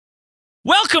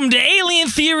Welcome to Alien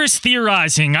Theorist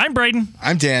Theorizing. I'm Braden.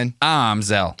 I'm Dan. I'm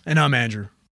Zell. And I'm Andrew.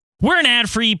 We're an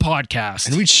ad-free podcast.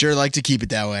 And we'd sure like to keep it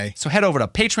that way. So head over to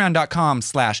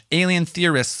patreon.com/Alien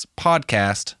Theorists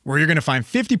Podcast, where you're going to find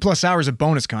 50 plus hours of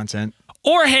bonus content.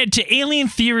 Or head to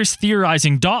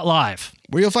alientheoristtheorizing.live,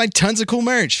 where you'll find tons of cool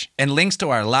merch. and links to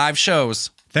our live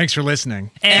shows. Thanks for listening.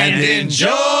 And enjoy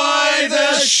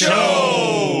the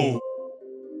show!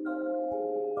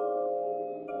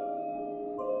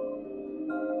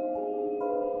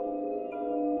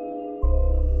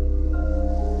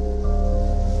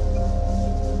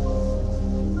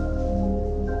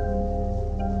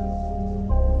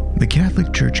 The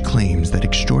Catholic Church claims that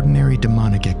extraordinary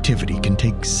demonic activity can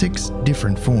take 6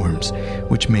 different forms,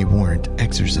 which may warrant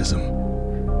exorcism.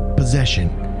 Possession,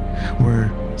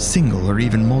 where single or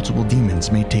even multiple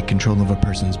demons may take control of a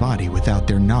person's body without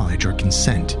their knowledge or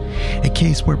consent. A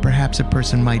case where perhaps a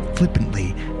person might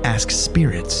flippantly ask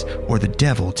spirits or the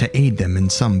devil to aid them in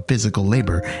some physical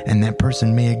labor, and that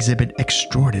person may exhibit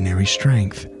extraordinary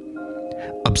strength.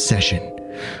 Obsession,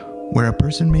 where a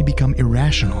person may become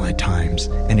irrational at times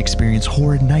and experience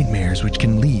horrid nightmares which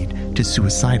can lead to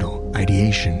suicidal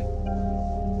ideation.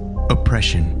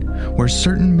 Oppression, where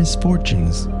certain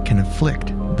misfortunes can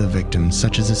afflict the victim,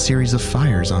 such as a series of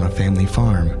fires on a family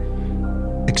farm.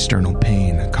 External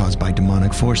pain caused by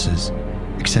demonic forces,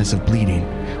 excessive bleeding,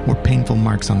 or painful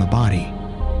marks on the body.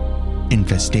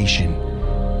 Infestation,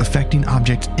 affecting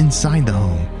objects inside the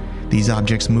home, these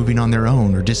objects moving on their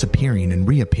own or disappearing and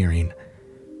reappearing.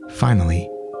 Finally,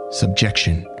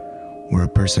 subjection, where a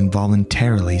person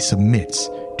voluntarily submits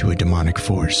to a demonic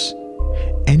force.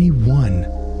 Any one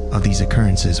of these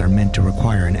occurrences are meant to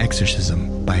require an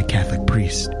exorcism by a Catholic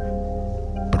priest.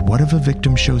 But what if a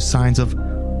victim shows signs of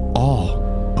all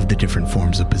of the different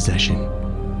forms of possession?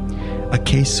 A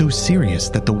case so serious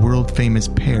that the world-famous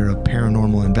pair of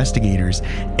paranormal investigators,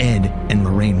 Ed and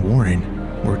Lorraine Warren,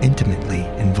 were intimately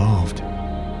involved.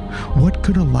 What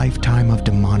could a lifetime of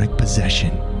demonic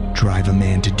possession drive a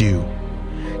man to do?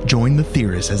 Join the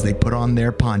theorists as they put on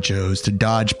their ponchos to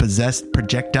dodge possessed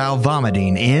projectile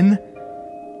vomiting in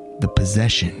The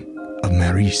Possession of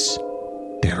Maurice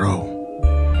Theroux.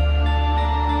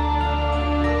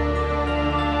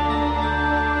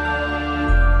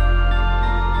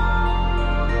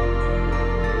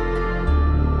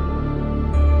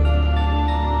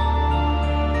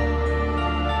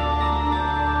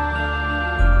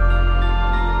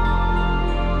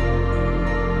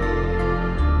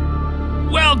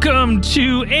 welcome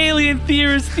to Alien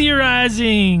Theorist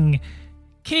Theorizing.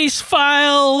 Case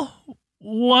file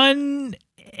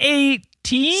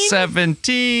 118?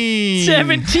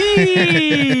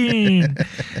 17.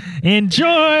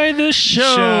 Enjoy the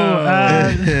show.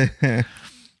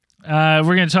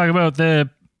 We're going to talk about the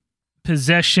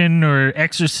possession or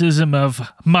exorcism of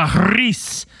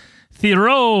Maurice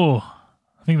Theroux.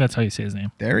 I think that's how you say his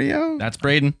name. Theroux? That's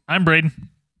Braden. I'm Braden.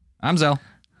 I'm Zell.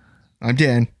 I'm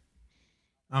Dan.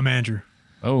 I'm Andrew.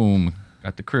 Boom.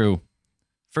 Got the crew.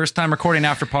 First time recording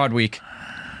after Pod Week.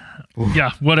 Ooh.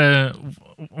 Yeah, what a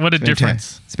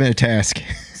difference. It's been a task.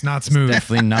 It's not smooth.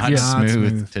 Definitely not Yeah.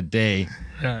 smooth today.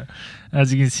 Yeah.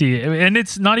 As you can see, and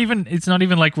it's not even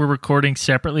like we're recording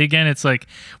separately again. It's like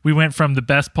we went from the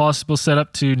best possible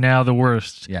setup to now the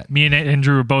worst. Yeah. Me and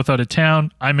Andrew are both out of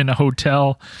town. I'm in a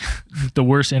hotel with the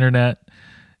worst internet.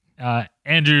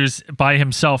 Andrew's by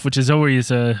himself, which is always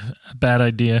a bad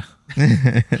idea.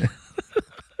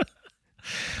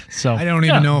 So I don't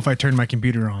even know if I turned my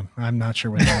computer on. I'm not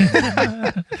sure what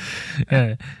happened.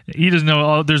 Yeah. He doesn't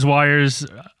know. There's wires.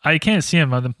 I can't see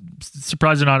him. I'm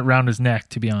surprised they're not around his neck,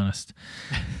 to be honest.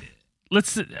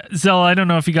 Zell, I don't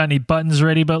know if you got any buttons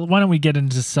ready, but why don't we get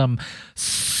into some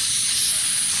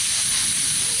space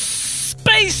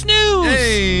news?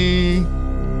 Hey!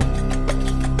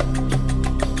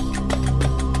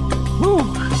 Woo.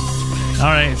 All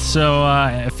right, so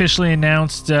officially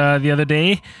announced the other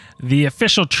day, the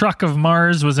official truck of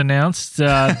Mars was announced,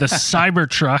 the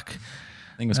Cybertruck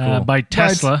I think it was cool. by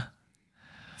Tesla.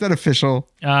 Is that official?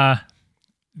 The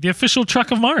official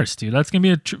truck of Mars, dude. That's going to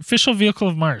be an official vehicle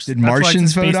of Mars. Did That's why it's in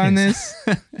Martians space vote on news.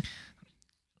 this?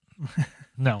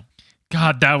 No.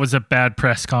 God, that was a bad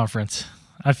press conference.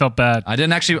 I felt bad. I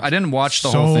didn't watch the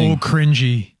so whole thing.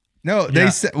 cringy. No, they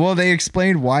said. Well, they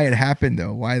explained why it happened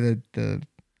though. Why the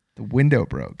window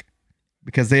broke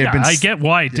because they had been. I get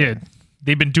why it did.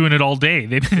 They've been doing it all day.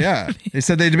 They've been, Yeah, they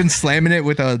said they'd been slamming it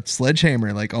with a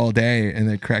sledgehammer like all day, and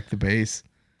they cracked the base.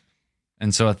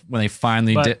 And so when they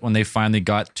finally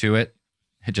got to it,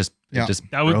 it just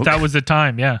broke. that was the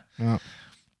time. Yeah, Oh,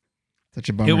 such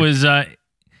a bummer. it was.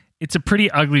 It's a pretty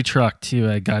ugly truck too.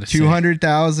 I gotta say.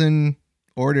 200,000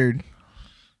 ordered.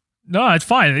 No, it's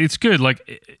fine. It's good. Like,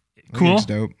 cool. It's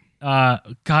dope.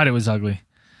 God, it was ugly.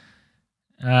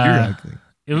 You're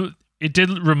ugly. It did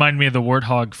remind me of the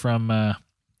warthog from.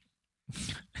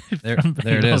 There from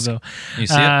it is. Though. You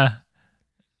see it?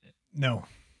 No.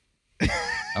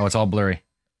 Oh, it's all blurry.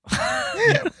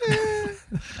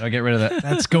 I'll get rid of that.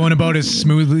 That's going about as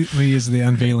smoothly as the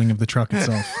unveiling of the truck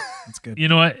itself. That's good. You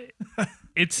know what?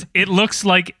 It looks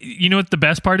like, you know what the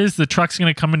best part is? The truck's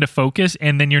going to come into focus,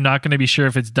 and then you're not going to be sure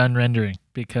if it's done rendering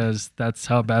because that's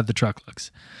how bad the truck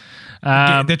looks.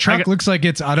 The truck looks like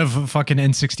it's out of a fucking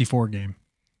N64 game.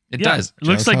 It does. It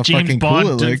looks Shows like how James fucking cool Bond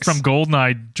it looks. from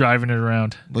GoldenEye driving it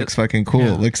around. Looks fucking cool.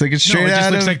 Yeah. Looks like it's No, straight it just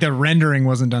out looks of. like the rendering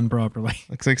wasn't done properly.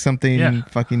 Looks like something Yeah.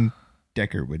 fucking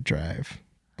Decker would drive.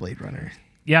 Blade Runner.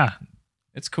 Yeah,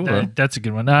 It's cool. though. that's a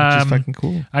good one. Just fucking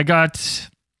cool. I got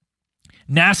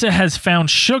NASA has found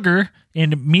sugar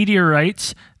in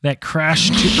meteorites that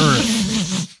crashed to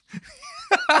Earth.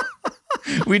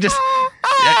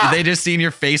 They just seen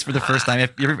your face for the first time.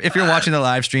 If you're watching the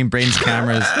live stream, Braden's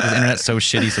camera his internet's so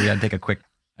shitty, so we got to take a quick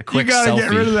You gotta selfie. get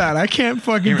rid of that. I can't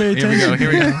fucking pay Here we go. attention.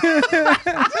 Here we go.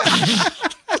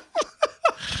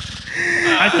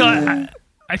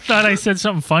 I thought I said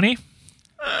something funny,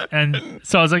 and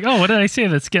so I was like, "Oh, what did I say?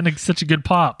 That's getting such a good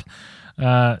pop."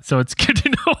 So it's good to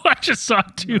know. I just saw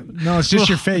it too. No, it's just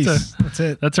your face. That's That's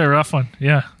it. That's a rough one.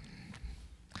 Yeah.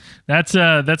 That's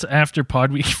after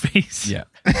Pod Week face. Yeah,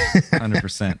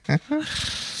 100%.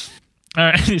 All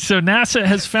right. So NASA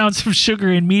has found some sugar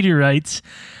in meteorites,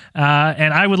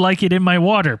 and I would like it in my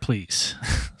water, please.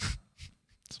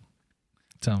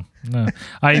 So no,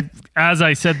 as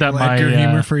I said that, Little my Edgar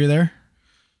humor for you there.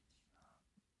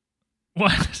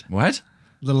 what? What?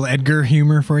 Little Edgar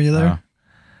humor for you there.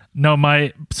 No,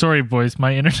 sorry, boys.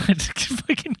 My internet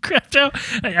fucking crapped out.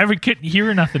 I couldn't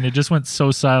hear nothing. It just went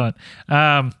so silent.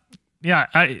 Yeah,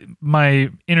 my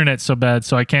internet's so bad,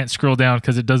 so I can't scroll down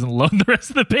because it doesn't load the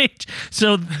rest of the page.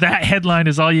 So that headline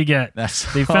is all you get.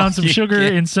 They found some sugar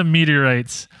in some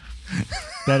meteorites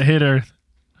that hit Earth.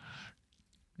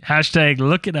 Hashtag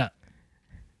look it up.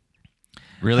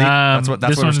 Really? That's what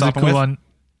we're stopping with? One.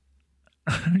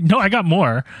 No, I got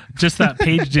more. Just that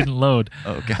page didn't load.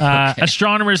 Okay.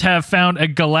 Astronomers have found a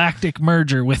galactic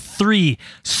merger with 3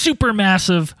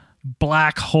 supermassive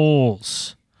black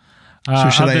holes.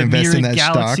 So should of I the invest in myriad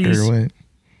that galaxies. stock or what?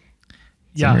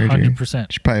 Yeah, merger.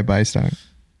 100%. Should probably buy stock.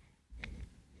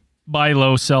 Buy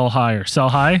low, sell higher. Sell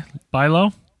high, buy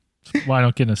low. Why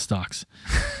don't get into stocks?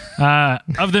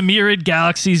 Of the myriad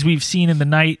galaxies we've seen in the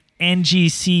night,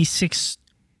 NGC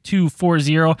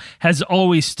 6240 has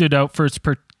always stood out for its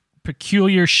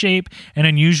peculiar shape and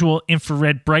unusual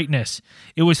infrared brightness.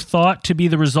 It was thought to be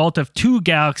the result of 2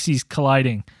 galaxies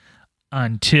colliding.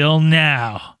 Until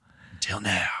now.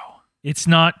 It's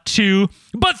not 2,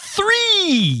 but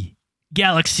 3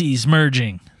 galaxies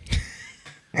merging.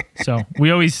 So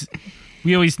we always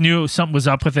knew something was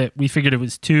up with it. We figured it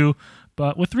was 2,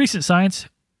 but with recent science,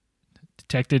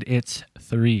 detected it's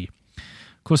 3.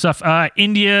 Cool stuff.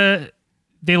 India,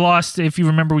 they lost, if you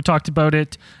remember, we talked about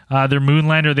it. Their moon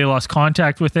lander, they lost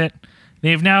contact with it. They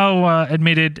have now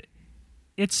admitted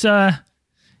it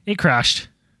crashed.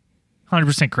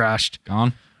 100% crashed.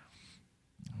 Gone.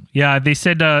 Yeah, they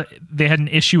said they had an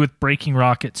issue with braking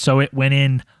rockets, so it went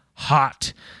in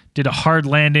hot, did a hard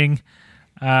landing,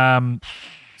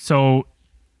 so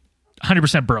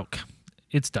 100% broke.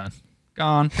 It's done.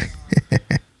 Gone.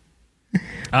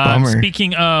 Bummer.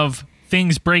 Speaking of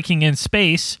things breaking in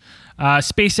space,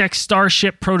 SpaceX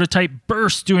Starship prototype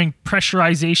burst doing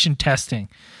pressurization testing.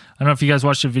 I don't know if you guys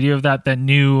watched a video of that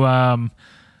new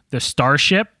the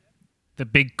Starship, the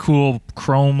big cool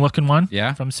chrome looking one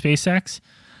from SpaceX.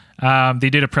 They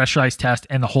did a pressurized test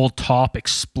and the whole top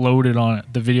exploded on it.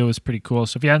 The video was pretty cool.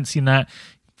 So if you hadn't seen that,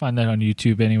 find that on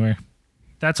YouTube anywhere.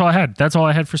 That's all I had. That's all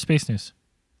I had for space news.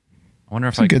 I wonder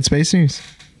if Some good space news.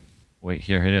 Wait,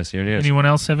 here it is. Anyone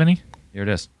else have any? Here it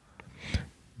is.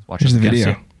 Watch Here's this the again.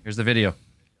 video. Here's the video.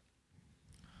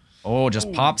 Oh,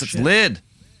 just pops its lid.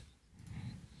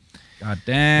 God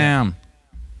damn.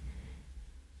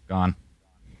 Gone.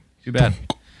 Too bad.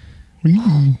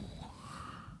 On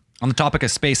the topic of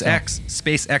SpaceX,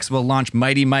 SpaceX will launch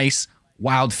Mighty Mice,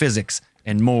 Wild Physics,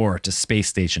 and more to space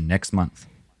station next month.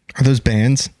 Are those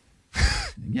bands?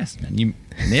 Yes, man, you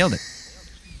nailed it.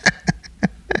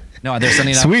 No, they're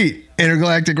sending up. Sweet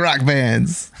intergalactic rock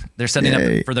bands. They're sending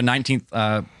Yay. up for the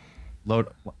 19th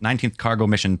cargo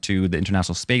mission to the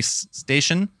International Space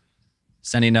Station.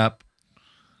 Sending up,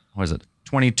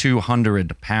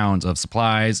 2,200 pounds of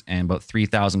supplies and about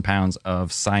 3,000 pounds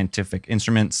of scientific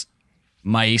instruments,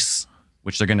 mice,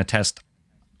 which they're going to test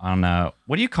on,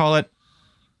 what do you call it?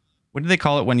 What do they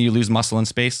call it when you lose muscle in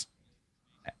space?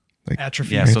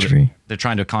 Atrophy. Yeah, so Atrophy. they're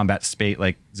trying to combat space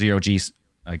like 0G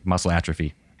like muscle atrophy.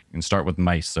 You can start with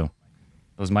mice. So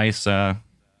those mice,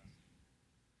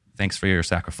 thanks for your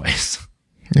sacrifice.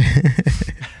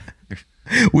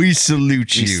 We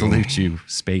salute We you. salute you,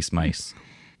 space mice.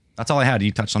 That's all I had.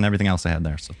 You touched on everything else I had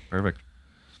there. So perfect.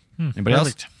 Anybody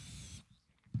else? Perfect.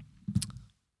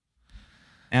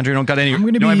 Andrew, you don't got any, I'm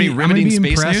gonna don't have be- any I'm gonna riveting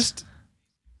be space impressed. news?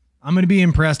 I'm going to be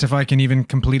impressed if I can even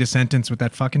complete a sentence with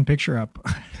that fucking picture up.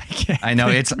 can't. I know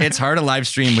it's hard to live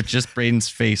stream with just Braden's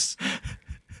face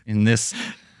in this.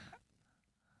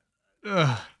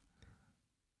 That's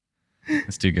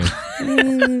too good.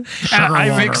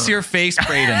 I Fix your face,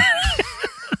 Braden.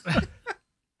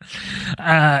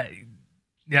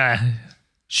 Yeah.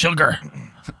 Sugar.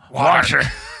 Water.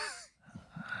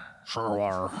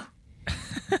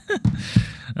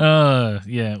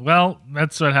 Yeah. Well,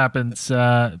 that's what happens.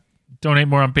 Donate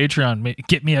more on Patreon.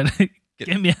 Get me out.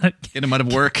 Get me out. Get him out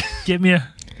of work. Get me out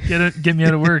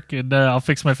of work, and I'll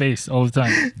fix my face all the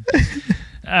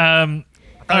time.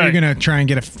 Oh, you're going to try and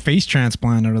get a face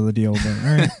transplant out of the deal. But,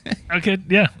 all right. Okay.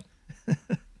 Yeah.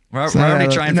 We're It's already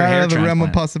not trying for out hair of the realm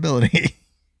of transplant. possibility.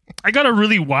 I got a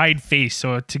really wide face,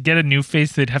 so to get a new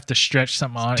face, they'd have to stretch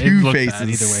something on. It'd Two look faces. bad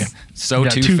either way. So Yeah,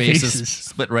 two two faces, faces.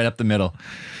 split right up the middle.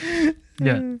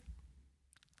 Yeah.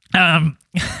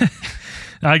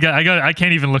 I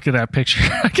can't even look at that picture.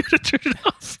 I gotta turn it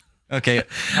off. Okay,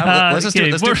 let's just do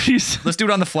it. Maurice. Let's do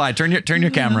it on the fly. Turn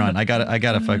your camera on. I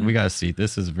gotta fuck. We gotta see.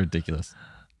 This is ridiculous.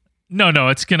 No,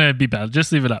 it's gonna be bad.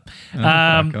 Just leave it up. fuck.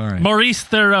 All right. Maurice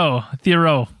Theroux.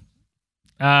 Thero?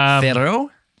 Theroux?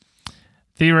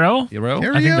 Thero? I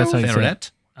think that's how you say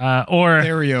it. Theroret? Or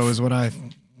Therio is what I've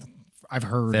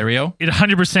heard. Therio? it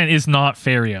 100% is not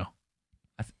Therio.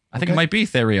 I think it might be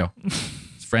Therio.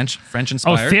 It's French Oh,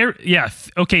 inspired.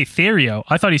 okay, Therio.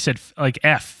 I thought he said like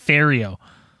F, Therio.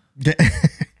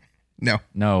 No.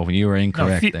 No, you were No,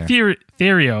 incorrect there.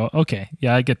 Therio. Okay,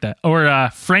 yeah, I get that. Or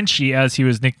Frenchie, as he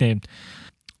was nicknamed.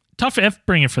 Tough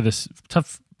upbringing for this.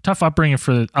 Tough upbringing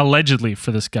for allegedly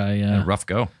for this guy. Yeah, rough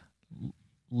go.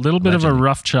 Little bit of a Allegedly.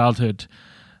 rough childhood.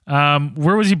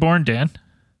 Where was he born, Dan?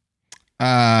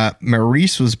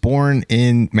 Maurice was born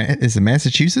in is it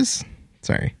Massachusetts?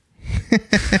 Sorry.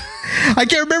 I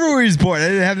can't remember where he was born. I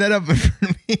didn't have that up in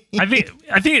front of me.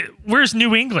 I think where's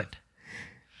New England?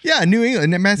 Yeah, New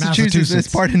England. Massachusetts is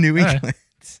Massachusetts. part of New All right. England.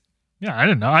 Yeah, I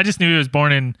don't know. I just knew he was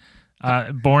born and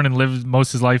lived most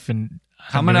of his life in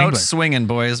Coming New out England. swinging,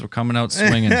 boys. We're coming out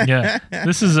swinging. Yeah,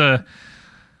 this is a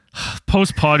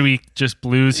post pod week just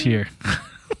blues here.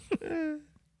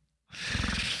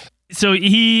 So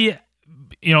he,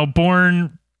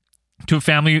 born to a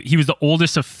family. He was the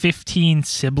oldest of 15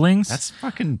 siblings. That's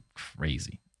fucking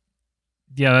crazy.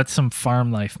 Yeah, that's some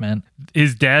farm life, man.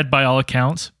 His dad, by all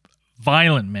accounts,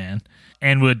 violent man,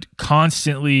 and would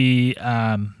constantly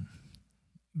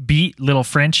beat little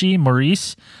Frenchie,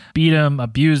 Maurice, beat him,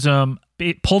 abuse him,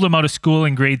 pulled him out of school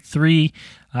in grade 3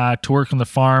 to work on the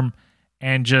farm,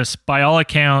 and just, by all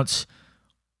accounts,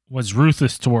 was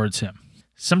ruthless towards him.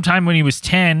 Sometime when he was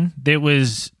 10,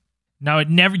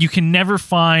 you can never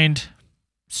find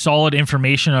solid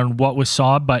information on what was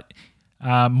saw, but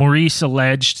Maurice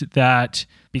alleged that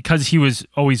because he was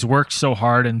always worked so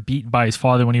hard and beaten by his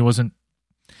father when he wasn't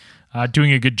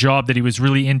doing a good job, that he was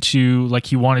really into, like,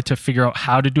 he wanted to figure out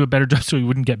how to do a better job so he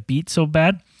wouldn't get beat so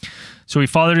bad. So he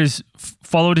followed his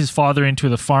father into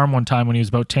the farm one time when he was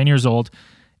about 10 years old,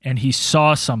 and he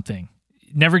saw something.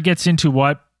 Never gets into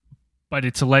what, but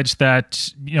it's alleged that,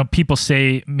 people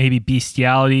say maybe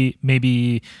bestiality,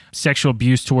 maybe sexual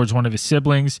abuse towards one of his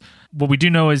siblings. What we do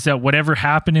know is that whatever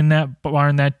happened in that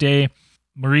barn that day,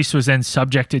 Maurice was then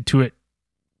subjected to it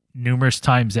numerous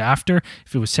times after.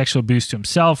 If it was sexual abuse to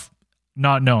himself,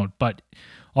 not known. But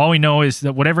all we know is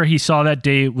that whatever he saw that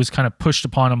day was kind of pushed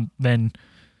upon him then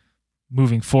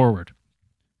moving forward.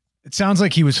 It sounds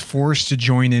like he was forced to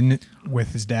join in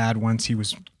with his dad once he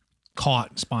was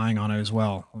caught spying on it as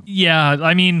well. Yeah,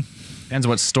 I mean, Depends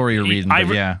what story you're reading, but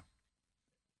yeah.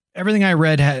 Everything I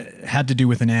read had to do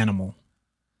with an animal.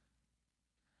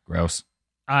 Gross.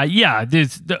 yeah,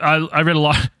 I read a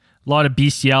lot of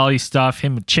bestiality stuff,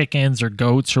 him with chickens or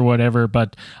goats or whatever,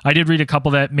 but I did read a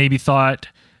couple that maybe thought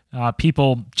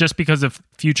people, just because of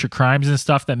future crimes and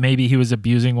stuff, that maybe he was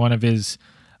abusing one of his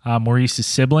Maurice's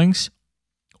siblings,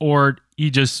 or he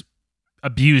just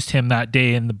abused him that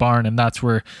day in the barn, and that's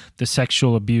where the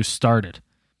sexual abuse started.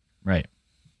 Right.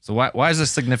 So why is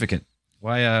this significant?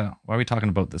 Why are we talking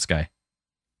about this guy?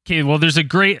 Okay, well, there's a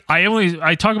great.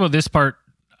 I talk about this part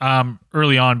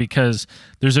early on because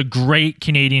there's a great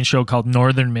Canadian show called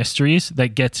Northern Mysteries that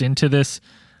gets into this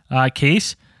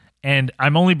case. And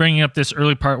I'm only bringing up this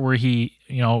early part where he,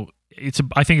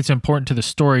 I think it's important to the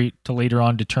story to later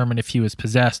on determine if he was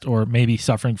possessed or maybe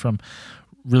suffering from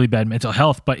really bad mental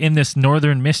health. But in this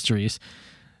Northern Mysteries,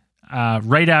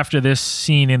 right after this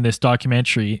scene in this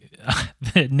documentary,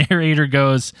 the narrator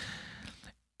goes,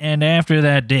 and after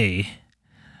that day,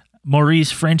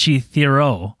 Maurice Frenchy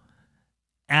Theroux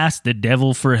asked the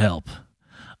devil for help.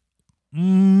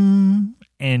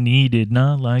 And he did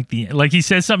not like he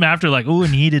says something after and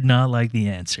he did not like the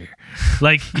answer.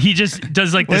 Like he just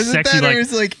does like this sexy that,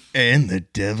 it's like, and the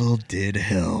devil did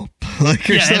help. Like,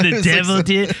 yeah, and the devil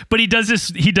did. But he does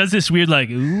this weird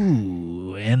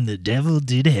ooh, and the devil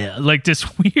did help. Like this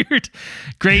weird,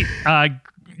 great.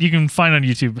 You can find on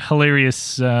YouTube,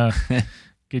 hilarious,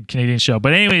 good Canadian show.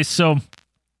 But anyways, so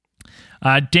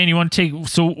Dan, you want to take?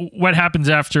 So what happens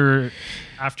after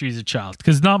he's a child?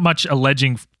 Because not much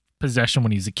alleging possession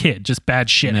when he's a kid, just bad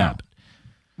shit happened.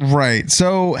 Right.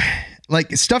 So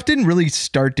stuff didn't really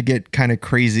start to get kind of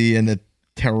crazy in the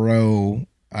Theroux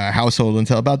household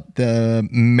until about the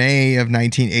May of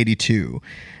 1982,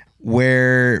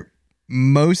 where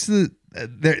most of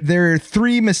there are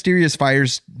 3 mysterious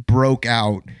fires broke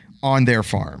out on their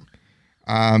farm.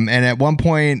 And at one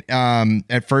point,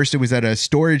 at first it was at a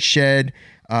storage shed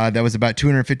that was about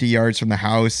 250 yards from the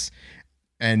house.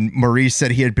 And Maurice said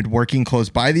he had been working close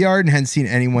by the yard and hadn't seen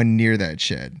anyone near that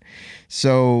shed.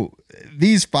 So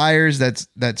these fires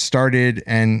that started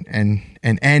and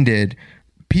ended,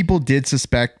 people did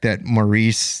suspect that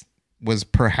Maurice was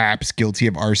perhaps guilty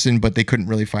of arson, but they couldn't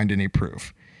really find any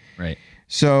proof. Right.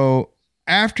 So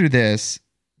after this,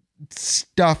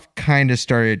 stuff kind of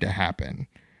started to happen.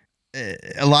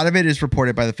 A lot of it is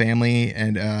reported by the family,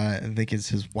 and I think it's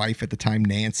his wife at the time,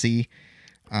 Nancy.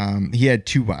 He had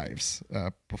 2 wives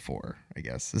before, I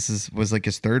guess. This was like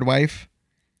his 3rd wife.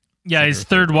 Yeah, his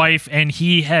 3rd wife, and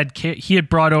he had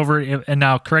brought over, and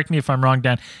now correct me if I'm wrong,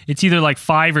 Dan, it's either like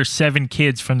 5 or 7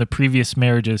 kids from the previous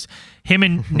marriages. Him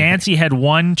and Nancy had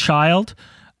 1 child,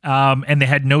 and they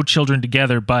had no children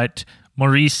together, but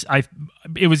Maurice,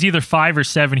 it was either 5 or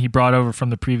 7 he brought over from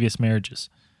the previous marriages.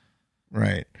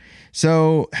 Right.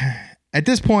 So at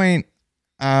this point,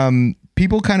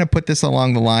 people kind of put this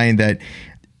along the line that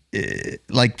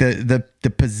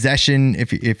the possession,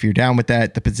 if you're down with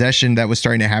that, the possession that was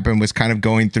starting to happen was kind of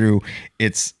going through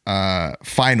its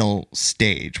final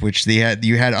stage, which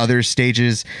you had other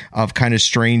stages of kind of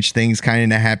strange things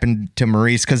kind of happen to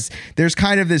Maurice, because there's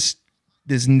kind of this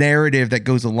narrative that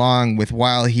goes along with,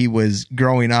 while he was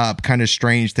growing up, kind of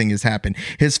strange thing has happened.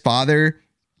 His father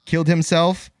killed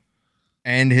himself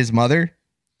and his mother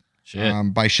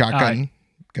by gunshot.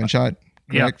 Correct?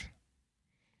 Yeah.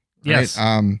 Yes.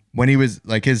 Right? When he was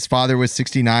his father was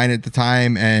 69 at the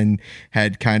time and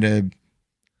had kind of,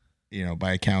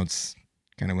 by accounts,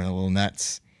 kind of went a little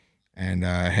nuts and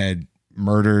had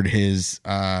murdered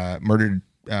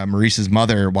Maurice's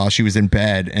mother while she was in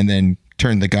bed, and then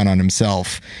turned the gun on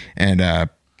himself and,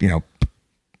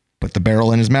 put the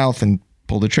barrel in his mouth and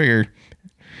pulled the trigger.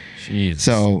 Jeez.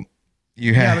 So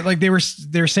you have, but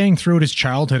they're saying throughout his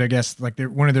childhood, I guess,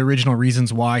 one of the original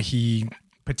reasons why he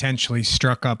potentially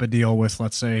struck up a deal with,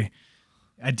 let's say,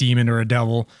 a demon or a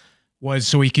devil was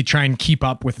so he could try and keep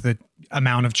up with the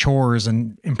amount of chores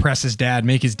and impress his dad,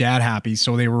 make his dad happy.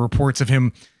 So there were reports of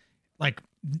him,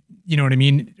 you know what I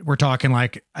mean? We're talking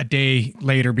like a day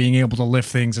later being able to lift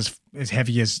things as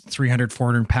heavy as 300,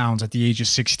 400 pounds at the age of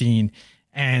 16.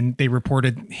 And they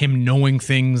reported him knowing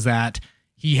things that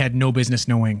he had no business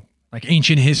knowing, like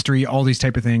ancient history, all these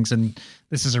type of things. And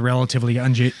this is a relatively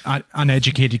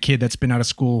uneducated kid that's been out of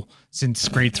school since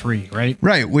grade 3, right?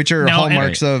 Right, which are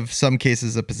hallmarks of some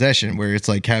cases of possession, where it's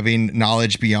like having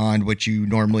knowledge beyond what you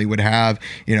normally would have.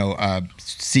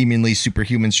 Seemingly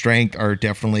superhuman strength are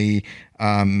definitely,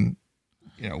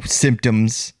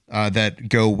 symptoms that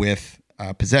go with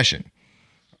possession.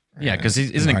 Yeah, because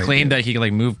isn't it claimed that he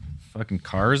could move fucking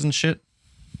cars and shit?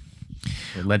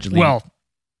 Allegedly. Well,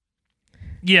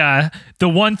 yeah, the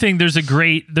one thing, there's a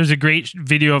great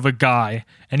video of a guy,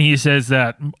 and he says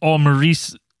that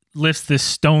Maurice lifts this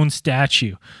stone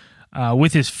statue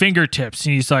with his fingertips,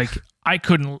 and he's like, I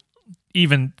couldn't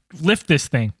even lift this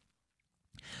thing.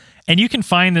 And you can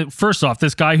find that, first off,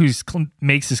 this guy who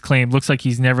makes this claim looks like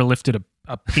he's never lifted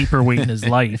a paperweight in his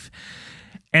life.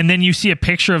 And then you see a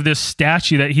picture of this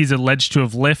statue that he's alleged to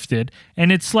have lifted,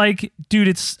 and it's like, dude,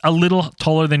 it's a little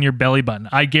taller than your belly button.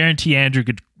 I guarantee Andrew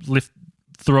could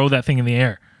throw that thing in the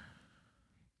air.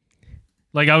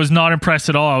 I was not impressed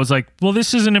at all. I was like, well,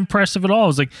 this isn't impressive at all. I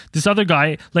was like, this other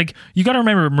guy, you got to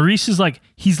remember, Maurice is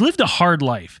he's lived a hard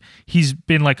life. He's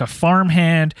been a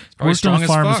farmhand, worked on a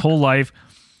farm his whole life.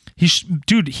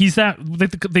 He's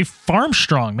that they farm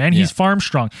strong, man. He's farm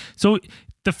strong. So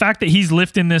the fact that he's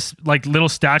lifting this like little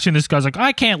statue, and this guy's like,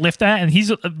 I can't lift that, and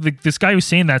he's this guy who's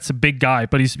saying that's a big guy,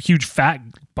 but he's a huge fat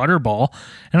butterball,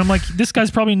 and I'm like, this guy's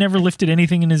probably never lifted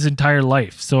anything in his entire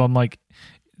life. So I'm like,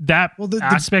 that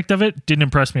aspect of it didn't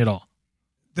impress me at all.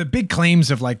 The big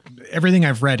claims of like everything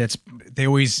I've read, they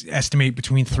always estimate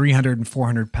between 300 and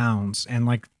 400 pounds, and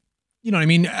like, you know what I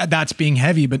mean? That's being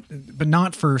heavy, but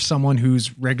not for someone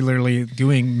who's regularly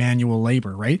doing manual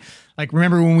labor, right? Like,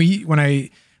 remember when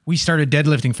we started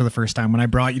deadlifting for the first time, when I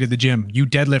brought you to the gym, you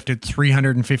deadlifted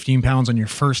 315 pounds on your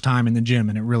first time in the gym,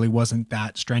 and it really wasn't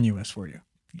that strenuous for you.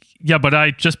 Yeah,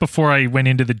 but just before I went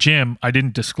into the gym, I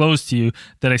didn't disclose to you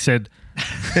that I said,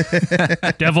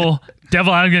 Devil,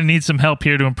 I'm going to need some help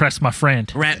here to impress my friend.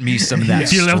 Grant me some of that.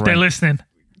 If you're out there listening.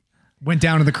 Went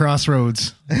down to the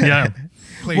crossroads. Yeah.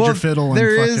 Played your fiddle.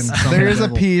 There and is fucking there is a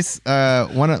piece.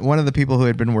 One of the people who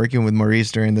had been working with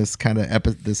Maurice during this kind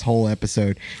of this whole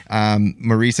episode,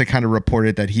 Maurice kind of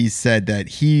reported that he said that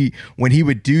when he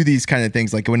would do these kind of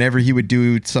things, like whenever he would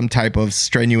do some type of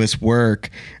strenuous work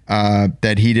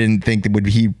that he didn't think that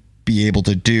he be able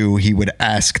to do, he would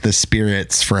ask the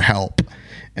spirits for help,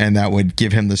 and that would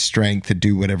give him the strength to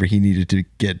do whatever he needed to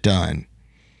get done.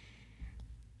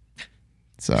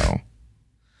 So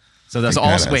this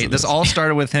all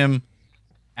started with him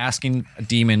asking a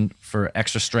demon for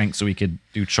extra strength so he could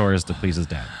do chores to please his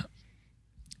dad.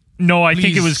 No, I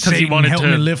think it was because he wanted help to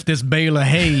me lift this bale of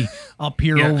hay up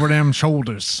here over them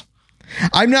shoulders.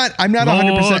 I'm not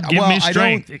 100%. Give me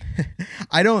strength.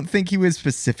 I don't think he was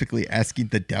specifically asking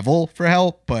the devil for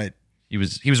help, but he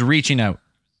was reaching out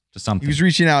to something. He was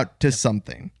reaching out to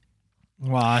something.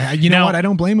 Well, you know what? I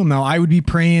don't blame him though. I would be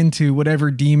praying to whatever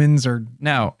demons or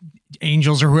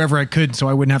angels or whoever I could, so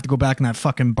I wouldn't have to go back in that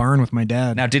fucking barn with my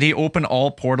dad. Now, did he open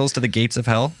all portals to the gates of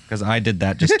hell? Because I did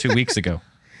that just 2 weeks ago.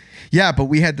 Yeah, but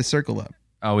we had the circle up.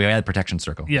 Oh, we had protection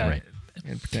circle. Yeah, right. We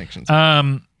had protection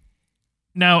circle.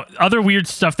 Now, other weird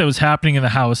stuff that was happening in the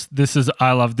house. This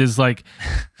like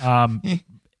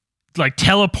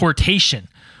teleportation,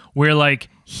 where like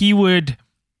he would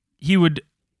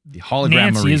The hologram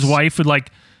Nancy, Maurice. his wife, would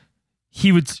like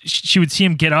she would see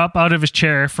him get up out of his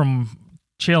chair from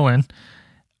chilling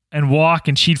and walk,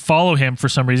 and she'd follow him for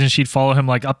some reason. She'd follow him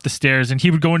like up the stairs, and he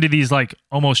would go into these like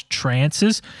almost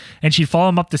trances, and she'd follow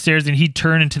him up the stairs, and he'd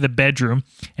turn into the bedroom,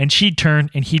 and she'd turn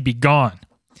and he'd be gone.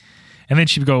 And then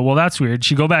she'd go, well, that's weird.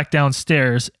 She'd go back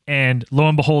downstairs, and lo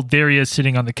and behold, there he is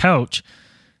sitting on the couch.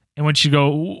 And when she'd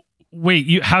go,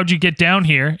 wait, how'd you get down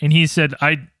here? And he said,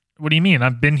 what do you mean?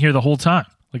 I've been here the whole time.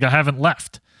 Like, I haven't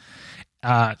left.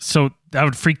 So that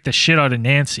would freak the shit out of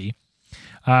Nancy.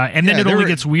 And then it only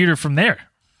gets weirder from there.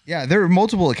 Yeah, there were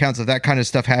multiple accounts of that kind of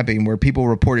stuff happening where people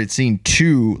reported seeing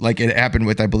two, like it happened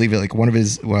with, I believe, like one of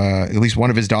his, at least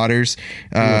one of his daughters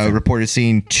reported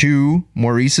seeing two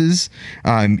Maurices.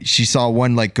 She saw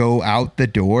one like go out the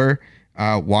door,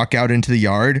 walk out into the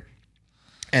yard,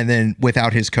 and then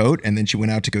without his coat, and then she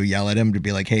went out to go yell at him to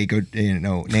be like, hey, go,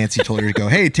 Nancy told her to go,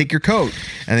 hey, take your coat.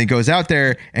 And then goes out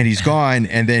there and he's gone.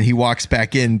 And then he walks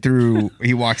back in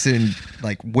he walks in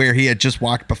like where he had just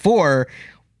walked before,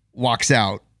 walks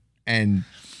out. And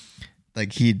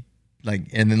like and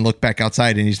then look back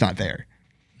outside and he's not there.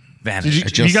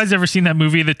 Vanished. Have you guys ever seen that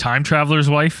movie, The Time Traveler's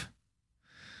Wife?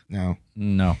 No.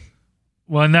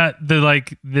 Well, and I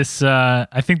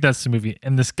think that's the movie.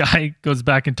 And this guy goes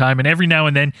back in time, and every now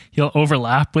and then he'll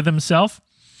overlap with himself.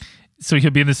 So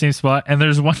he'll be in the same spot. And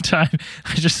there's one time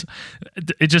it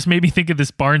just made me think of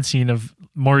this barn scene of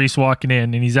Maurice walking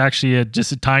in, and he's actually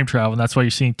just a time travel. And that's why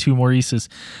you're seeing two Maurices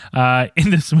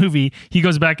in this movie. He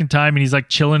goes back in time and he's like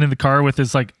chilling in the car with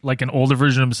his like an older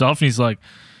version of himself. And he's like,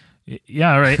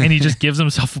 yeah, all right. And he just gives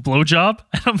himself a blowjob.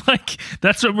 And I'm like,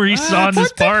 that's what Maurice saw in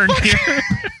this barn here.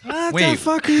 Wait,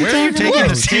 where are you taking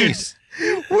this case?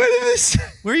 What is this?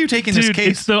 Where are you taking this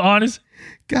case? It's the honest.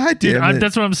 God damn it.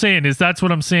 That's what I'm saying. Is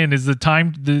the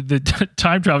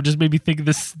time travel just made me think of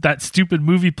that stupid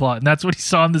movie plot, and that's what he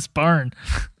saw in this barn.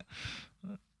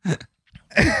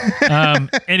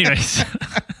 Anyways,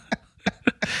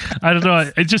 I don't know.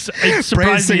 It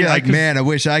surprised me. Like, man, I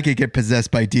wish I could get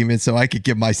possessed by demons so I could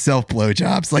give myself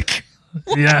blowjobs. Like,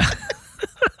 yeah.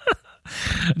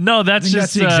 No, that's the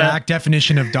exact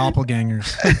definition of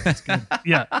doppelgangers. That's good.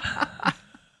 Yeah.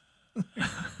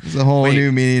 It's a whole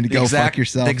new meaning to go fuck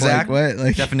yourself. The exact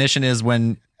Like definition of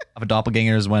a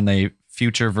doppelganger is when a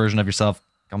future version of yourself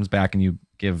comes back and you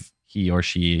give he or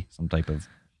she some type of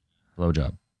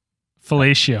blowjob.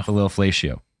 Fellatio.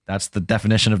 Fellatio. That's the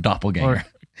definition of doppelganger.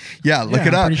 Look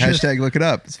it up. Hashtag look it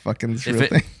up. It's fucking this real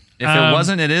thing. If it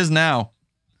wasn't, it is now.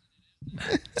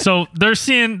 So they're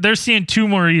seeing two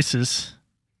Maurices,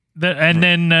 and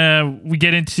then we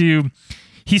get into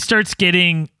he starts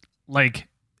getting like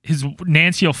his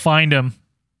Nancy will find him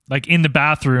like in the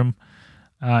bathroom,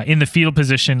 in the fetal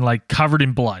position, like covered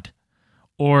in blood,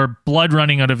 or blood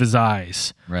running out of his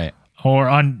eyes, Right. or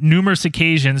on numerous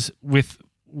occasions with.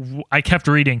 I kept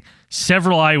reading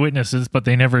several eyewitnesses, but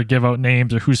they never give out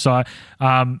names or who saw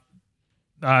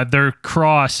it. Their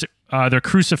cross, their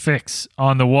crucifix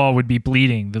on the wall would be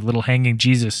bleeding. The little hanging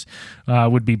Jesus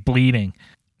would be bleeding.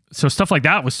 So stuff like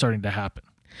that was starting to happen.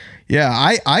 Yeah,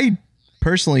 I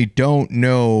personally don't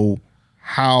know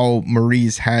how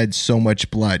Maurice had so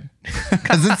much blood,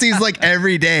 because it seems like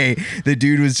every day the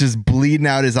dude was just bleeding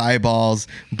out his eyeballs,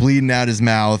 bleeding out his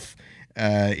mouth,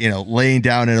 laying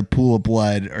down in a pool of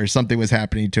blood, or something was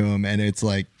happening to him, and it's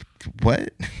like,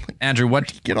 what? Andrew,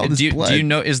 what Get all this blood. Do you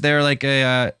know? Is there like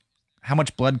a how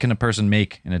much blood can a person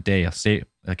make in a day? Say,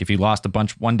 like if you lost a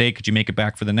bunch one day, could you make it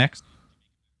back for the next?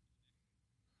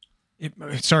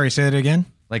 Sorry, say that again.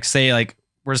 Like say like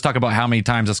we're just talking about how many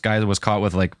times this guy was caught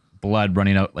with like blood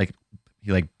running out, like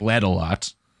he like bled a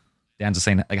lot. Dan's just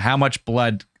saying like how much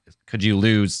blood could you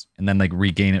lose and then like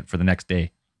regain it for the next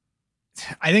day?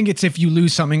 I think it's if you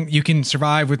lose something, you can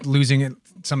survive with losing it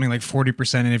something like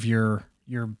 40% of your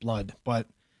blood. But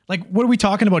like, what are we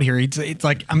talking about here? It's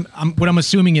like what I'm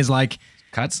assuming is like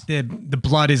Cuts? the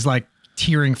blood is like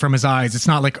tearing from his eyes. It's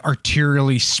not like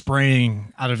arterially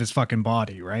spraying out of his fucking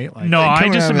body, right? Like, No, I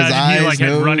coming just out of his imagine he eyes, like had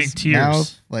nose, running tears.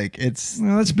 mouth, like it's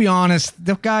well, let's be honest.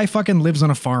 The guy fucking lives on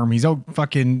a farm. He's out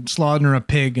fucking slaughtering a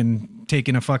pig and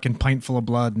taking a fucking pint full of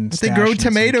blood and they grow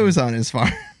tomatoes on his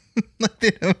farm.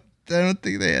 Like I don't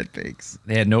think they had pigs.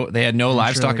 They had no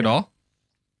livestock at all.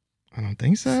 I don't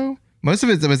think so. Most of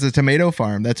it was a tomato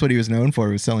farm. That's what he was known for,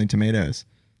 was selling tomatoes.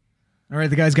 All right,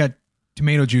 the guy's got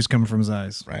tomato juice coming from his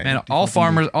eyes. Right. Man, all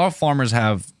farmers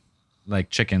have like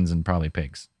chickens and probably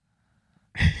pigs.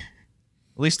 At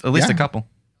least Yeah. a couple.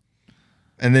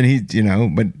 And then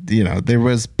there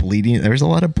was bleeding. There was a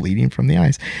lot of bleeding from the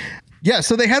eyes. Yeah,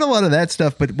 so they had a lot of that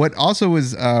stuff. But what also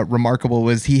was remarkable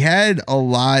was he had a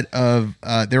lot of.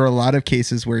 There were a lot of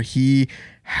cases where he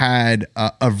had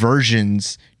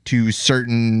aversions to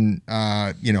certain,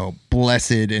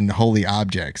 blessed and holy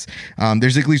objects.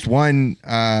 There's at least one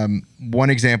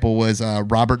example was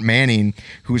Robert Manning,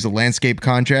 who was a landscape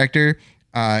contractor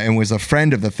and was a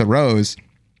friend of the Thoreaus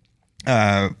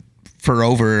for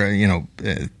over,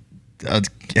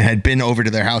 had been over to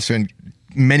their house on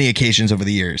many occasions over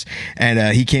the years.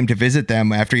 And he came to visit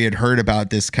them after he had heard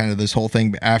about this whole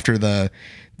thing after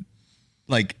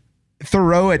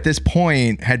Thoreau at this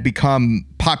point had become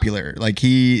popular. Like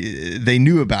they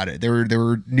knew about it. There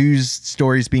were news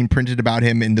stories being printed about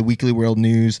him in the Weekly World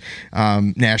News,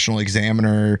 National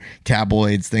Examiner,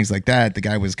 tabloids, things like that. The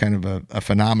guy was kind of a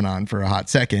phenomenon for a hot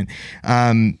second.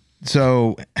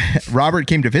 So Robert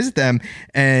came to visit them,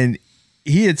 and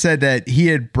he had said that he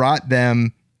had brought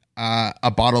them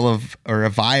a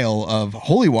vial of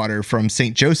holy water from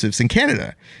St. Joseph's in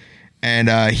Canada.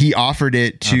 And he offered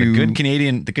it to the good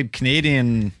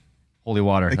Canadian holy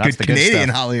water. That's the Canadian good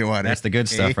stuff. holy water. That's the good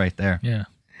stuff right there. Yeah.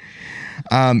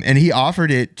 And he offered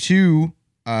it to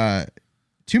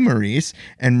Maurice,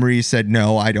 and Maurice said,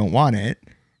 "No, I don't want it."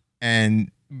 And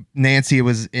Nancy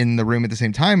was in the room at the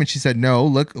same time, and she said, "No,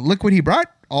 look what he brought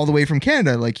all the way from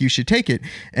Canada. Like, you should take it."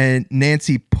 And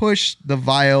Nancy pushed the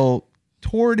vial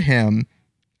toward him,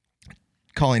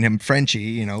 calling him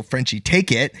Frenchie, Frenchie,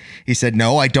 take it. He said,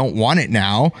 "No, I don't want it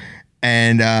now."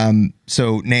 And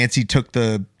so Nancy took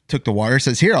the water,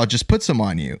 says, "Here, I'll just put some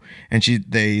on you." And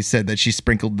they said that she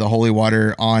sprinkled the holy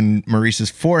water on Maurice's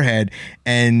forehead.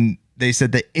 And they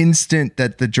said the instant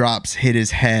that the drops hit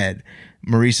his head,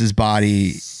 Maurice's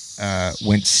body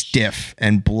went stiff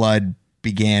and blood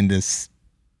began to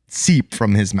seep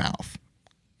from his mouth.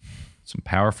 Some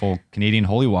powerful Canadian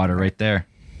holy water right there.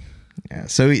 Yeah.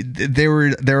 So there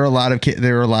were a lot of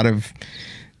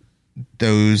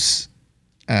those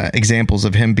examples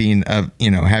of him being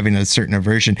having a certain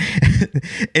aversion.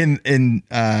 in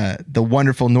the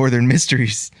wonderful Northern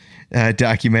Mysteries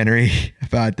documentary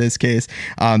about this case,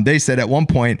 they said at one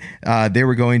point they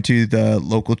were going to the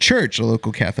local church, a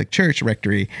local Catholic church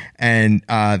rectory, and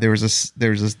there was a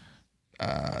stairs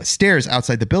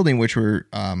outside the building which were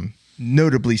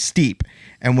notably steep.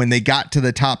 And when they got to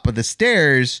the top of the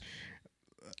stairs,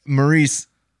 Maurice,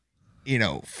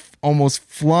 was almost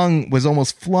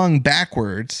flung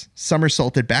backwards,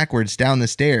 somersaulted backwards down the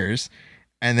stairs,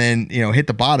 and then, hit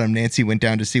the bottom. Nancy went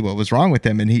down to see what was wrong with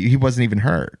him, and he wasn't even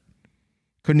hurt.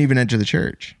 Couldn't even enter the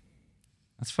church.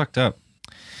 That's fucked up.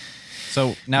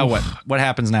 So now what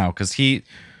happens now? Because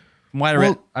From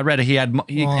what I read he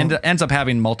ends up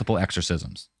having multiple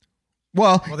exorcisms.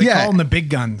 Well, Well, they yeah. call them the big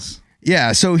guns.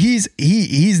 Yeah, so he's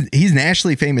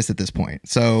nationally famous at this point.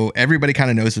 So everybody kind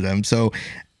of knows of him. So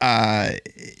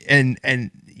and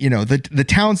you know, the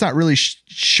town's not really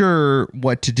sure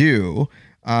what to do.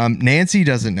 Nancy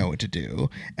doesn't know what to do,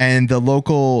 and the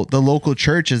local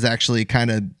church has actually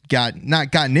kind of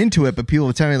not gotten into it, but people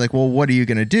are telling me like, well, what are you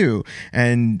going to do?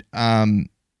 And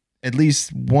at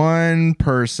least one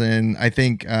person, I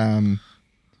think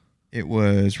it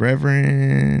was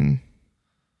Reverend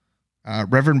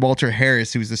Walter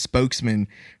Harris, who's the spokesman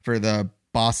for the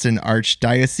Boston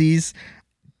Archdiocese,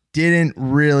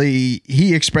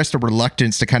 he expressed a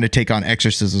reluctance to kind of take on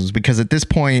exorcisms, because at this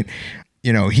point,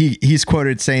 you know, he's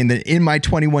quoted saying that in my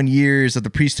 21 years of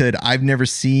the priesthood, I've never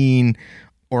seen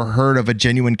or heard of a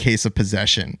genuine case of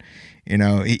possession. You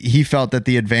know, he felt that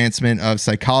the advancement of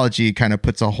psychology kind of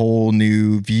puts a whole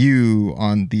new view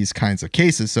on these kinds of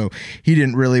cases. So he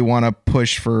didn't really want to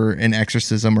push for an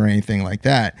exorcism or anything like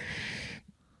that.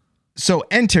 So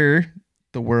enter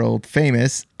the world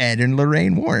famous Ed and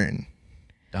Lorraine Warren.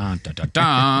 Dun, dun, dun,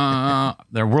 dun.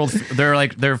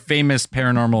 They're famous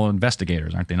paranormal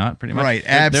investigators, aren't they? Not pretty much, Right?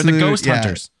 They're the ghost yeah.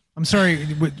 hunters. I'm sorry,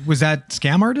 was that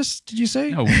scam artists? Did you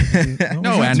say? No,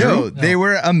 no, Andrew. No, they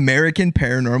were American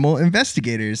paranormal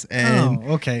investigators, and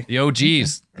okay. The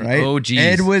OGs, right. OGs.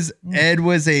 Ed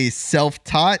was a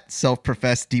self-taught,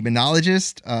 self-professed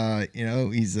demonologist. You know,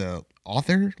 he's a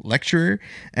author, lecturer,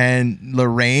 and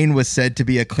Lorraine was said to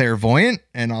be a clairvoyant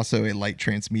and also a light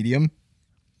trance medium.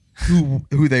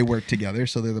 Who they work together,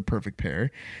 so they're the perfect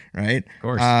pair, right? Of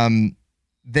course.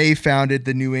 They founded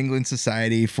the New England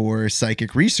Society for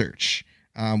Psychic Research,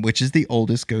 which is the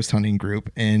oldest ghost hunting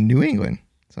group in New England.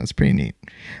 So that's pretty neat.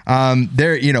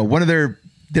 They're, you know, one of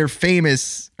their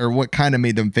famous, or what kind of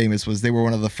made them famous, was they were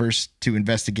one of the first to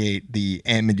investigate the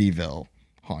Amityville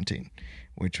haunting,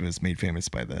 which was made famous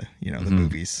by the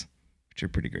movies, which are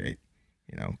pretty great.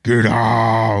 You know, Get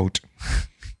Out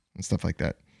and stuff like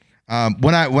that.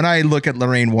 When I look at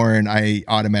Lorraine Warren, I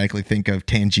automatically think of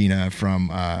Tangina from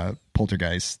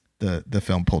Poltergeist, the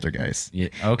film Poltergeist. Yeah,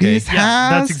 okay. This Yeah,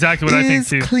 that's house exactly what I think is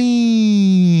too.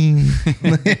 Clean.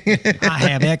 I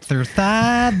have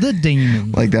exorcised the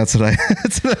demon. Like that's what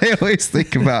I always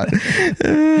think about.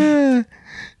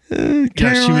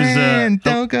 Carolyn,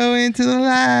 don't go into the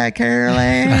light,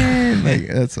 Carolyn. Like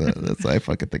that's what I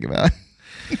fucking think about.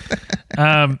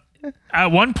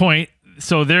 At one point,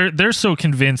 so they're so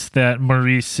convinced that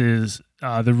Maurice is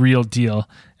the real deal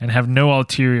and have no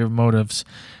ulterior motives.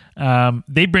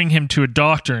 They bring him to a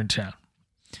doctor in town,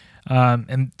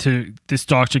 and this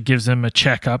doctor gives him a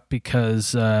checkup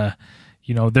because they're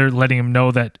letting him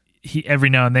know that every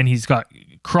now and then he's got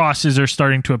crosses are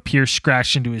starting to appear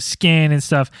scratched into his skin and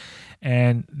stuff.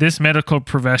 And this medical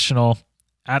professional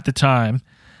at the time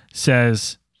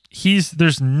says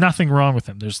there's nothing wrong with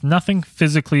him. There's nothing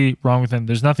physically wrong with him.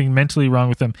 There's nothing mentally wrong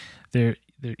with him.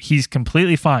 He's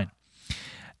completely fine.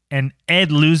 And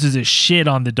Ed loses his shit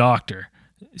on the doctor,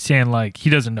 saying like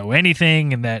he doesn't know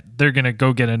anything and that they're going to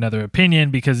go get another opinion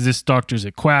because this doctor's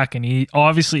a quack and he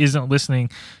obviously isn't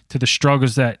listening to the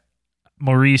struggles that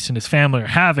Maurice and his family are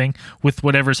having with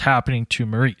whatever's happening to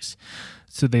Maurice.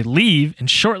 So they leave, and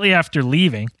shortly after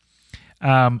leaving,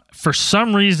 for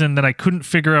some reason that I couldn't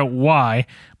figure out why,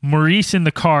 Maurice in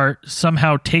the car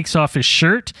somehow takes off his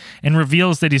shirt and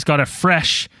reveals that he's got a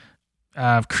fresh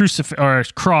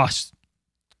cross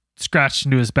scratched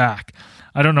into his back.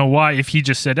 I don't know why, if he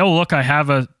just said, oh, look, I have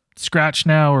a scratch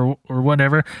now or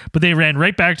whatever. But they ran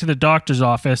right back to the doctor's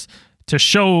office to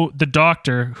show the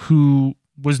doctor, who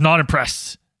was not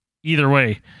impressed either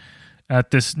way at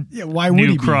this why would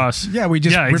new he cross. Yeah, we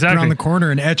just ripped exactly. around the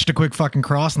corner and etched a quick fucking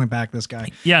cross in the back of this guy.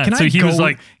 Yeah, so he was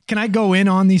like... Can I go in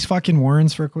on these fucking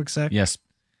Warrens for a quick sec? Yes.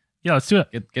 Yeah, let's do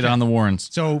it. Get on the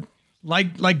Warrens. So,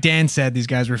 like Dan said, these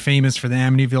guys were famous for the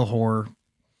Amityville Horror.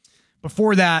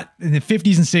 Before that, in the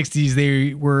 50s and 60s,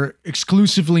 they were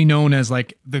exclusively known as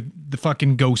like the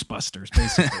fucking Ghostbusters,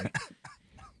 basically.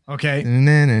 Okay.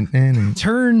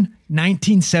 Turn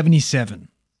 1977.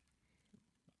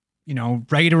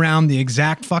 Right around the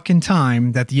exact fucking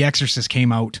time that The Exorcist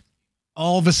came out,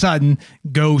 all of a sudden,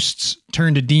 ghosts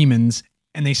turned to demons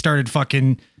and they started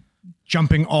fucking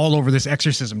jumping all over this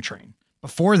exorcism train.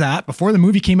 Before that, before the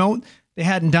movie came out, they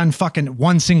hadn't done fucking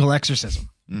one single exorcism.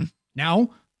 Now,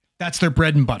 that's their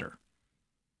bread and butter,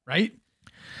 right?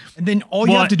 And then all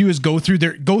you have to do is go through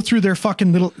their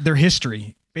fucking their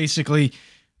history. Basically,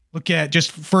 look at,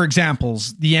 just for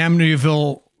examples, the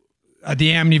Amityville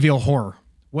Horror.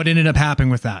 What ended up happening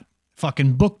with that?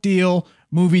 Fucking book deal,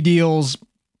 movie deals,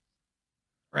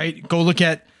 right? Go look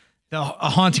at a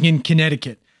haunting in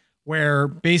Connecticut, where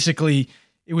basically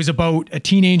it was about a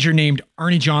teenager named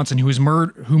Arnie Johnson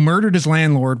who murdered his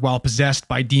landlord while possessed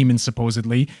by demons.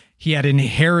 Supposedly, he had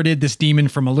inherited this demon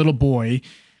from a little boy,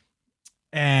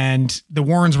 and the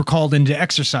Warrens were called in to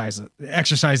exorcise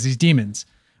these demons.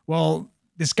 Well,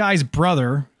 this guy's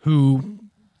brother, who,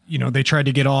 you know, they tried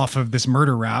to get off of this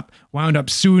murder rap, wound up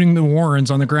suing the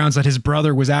Warrens on the grounds that his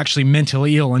brother was actually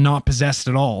mentally ill and not possessed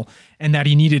at all, and that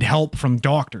he needed help from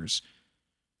doctors.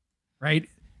 Right?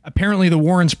 Apparently, the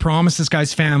Warrens promised this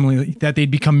guy's family that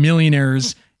they'd become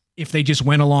millionaires if they just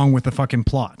went along with the fucking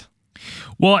plot.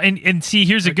 Well, and see,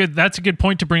 that's a good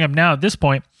point to bring up now at this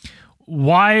point.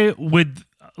 Why would,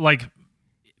 like,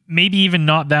 maybe even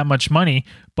not that much money,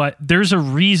 but there's a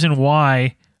reason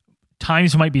why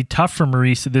times might be tough for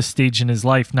Maurice at this stage in his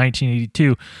life,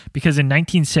 1982, because in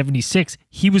 1976,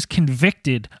 he was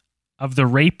convicted of the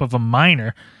rape of a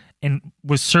minor and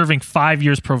was serving 5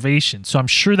 years probation. So I'm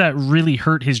sure that really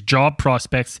hurt his job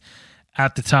prospects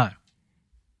at the time.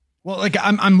 Well, like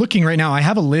I'm looking right now. I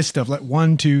have a list of like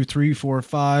 1, 2, 3, 4,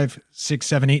 5, 6,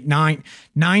 7, 8,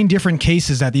 9 different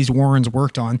cases that these Warrens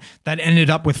worked on that ended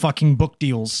up with fucking book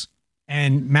deals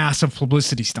and massive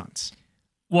publicity stunts.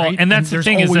 Well, right? and that's the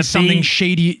thing, is that something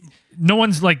shady. No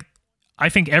one's like, I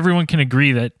think everyone can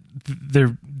agree that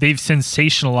they've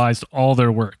sensationalized all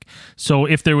their work. So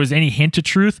if there was any hint of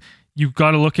truth, you've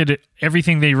got to look at it,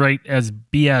 everything they write as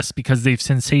BS, because they've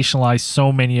sensationalized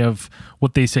so many of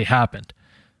what they say happened.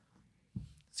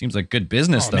 Seems like good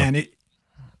business, though. Man,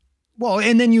 well,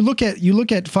 and then you look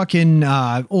at fucking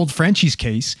old Frenchie's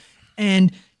case,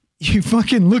 and you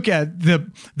fucking look at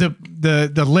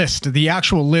the list, the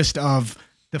actual list of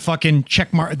the fucking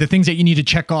the things that you need to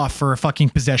check off for a fucking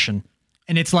possession.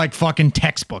 And it's like fucking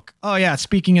textbook. Oh yeah,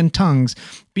 speaking in tongues,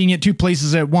 being at two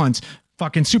places at once,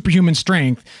 fucking superhuman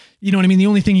strength. You know what I mean? The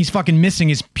only thing he's fucking missing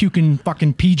is puking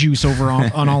fucking pea juice over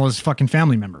on all his fucking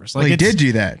family members. Like, well, he did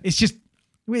do that. It's just,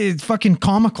 it's fucking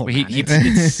comical. He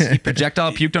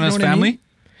projectile puked on his what I family? mean?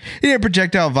 He didn't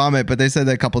projectile vomit, but they said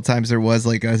that a couple times there was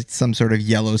like some sort of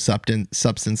yellow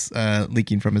substance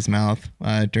leaking from his mouth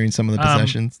during some of the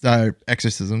possessions,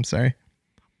 exorcism. Sorry.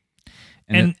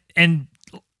 And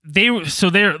they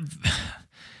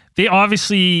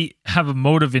obviously have a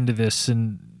motive into this,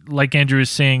 and like Andrew was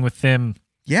saying with them,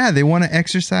 yeah, they want to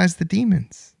exorcise the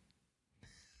demons.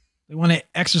 They want to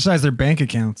exercise their bank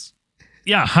accounts.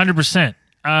 Yeah, 100%.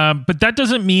 But that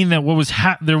doesn't mean that what was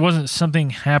there wasn't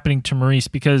something happening to Maurice,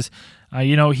 because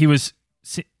he was,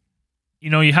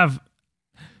 you have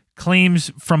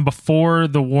claims from before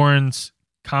the Warrens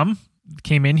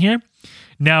came in here.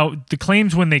 Now the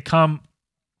claims when they come,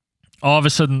 all of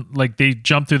a sudden, like, they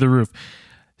jump through the roof.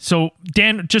 So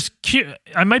Dan,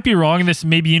 I might be wrong in this.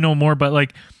 Maybe you know more, but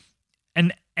like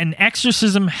an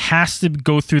exorcism has to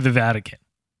go through the Vatican.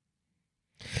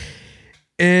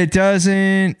 It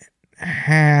doesn't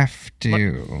have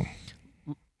to.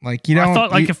 Like, you don't. I thought,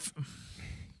 like, if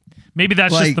maybe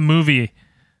that's like, just the movie.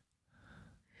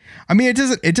 I mean, it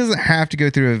doesn't have to go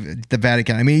through the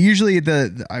Vatican. I mean, usually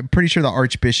I'm pretty sure the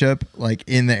Archbishop, like,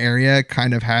 in the area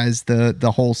kind of has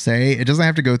the whole say. It doesn't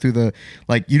have to go through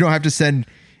you don't have to send,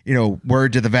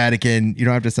 word to the Vatican. You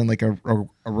don't have to send like a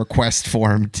request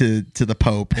form to the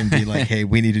Pope and be like, hey,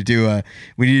 we need to do an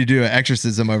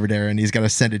exorcism over there, and he's got to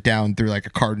send it down through like a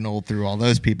cardinal, through all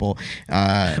those people.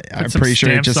 I'm pretty sure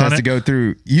it just has to go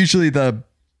through. Usually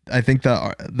I think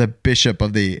the bishop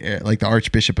of the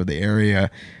Archbishop of the area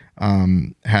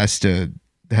has to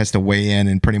weigh in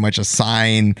and pretty much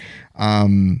assign,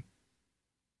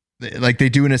 like, they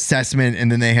do an assessment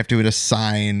and then they have to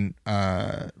assign,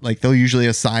 they'll usually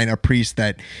assign a priest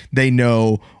that they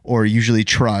know or usually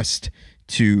trust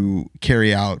to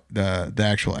carry out the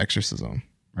actual exorcism.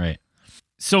 Right.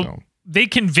 So they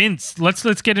convince,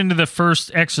 let's get into the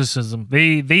first exorcism.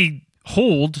 They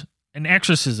hold an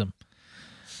exorcism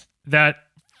that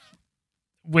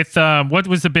with what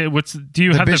was the bit? Do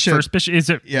you have bishop, the first bishop? Is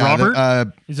it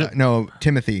Robert? Is it no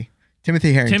Timothy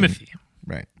Harrington? Timothy,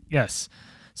 right? Yes.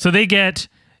 So they get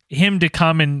him to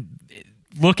come and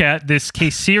look at this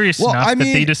case serious enough that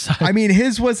they decide. I mean,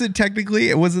 his wasn't technically.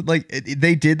 It wasn't like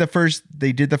they did the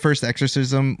first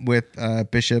exorcism with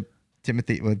Bishop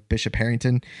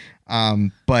Harrington,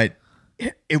 but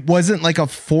it wasn't like a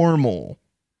formal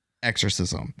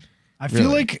exorcism. I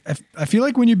feel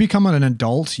like when you become an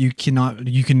adult, you can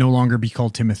no longer be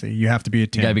called Timothy. You have to be a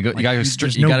Tim. You got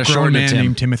no grown man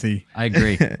named Timothy. I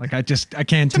agree. Like, I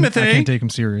can't Timothy. I can't take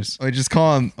him serious. Let's just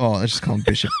call him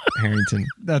Bishop Harrington.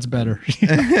 That's better.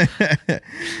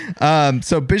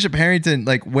 So Bishop Harrington,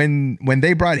 like, when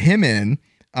they brought him in,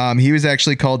 he was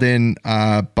actually called in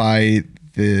by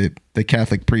the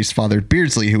Catholic priest, Father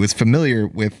Beardsley, who was familiar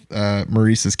with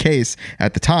Maurice's case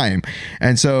at the time.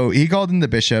 And so he called in the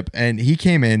bishop, and he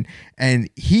came in, and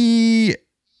he,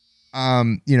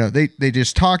 they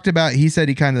just talked about, he said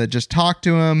he kind of just talked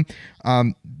to him.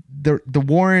 The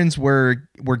Warrens were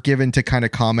given to kind of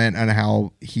comment on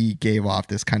how he gave off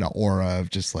this kind of aura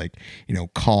of just like,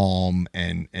 calm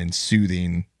and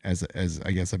soothing as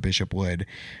I guess a bishop would.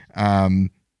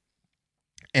 And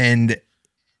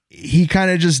he kind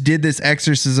of just did this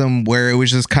exorcism where it was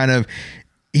just kind of,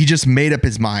 he just made up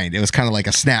his mind. It was kind of like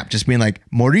a snap, just being like,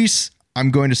 Maurice,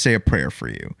 I'm going to say a prayer for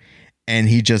you. And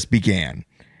he just began.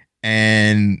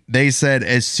 And they said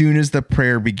as soon as the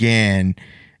prayer began,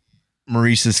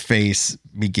 Maurice's face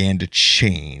began to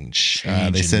change.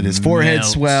 They said his forehead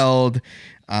swelled.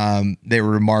 They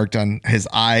remarked on his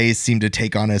eyes seemed to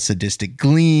take on a sadistic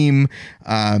gleam.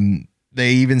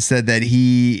 They even said that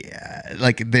he,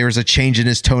 there was a change in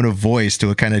his tone of voice to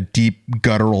a kind of deep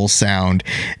guttural sound.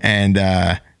 And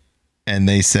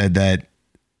they said that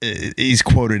he's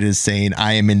quoted as saying,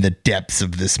 "I am in the depths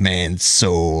of this man's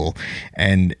soul."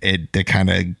 And the kind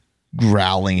of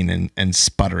growling and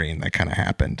sputtering that kind of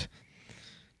happened.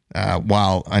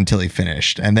 Until he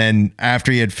finished. And then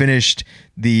after he had finished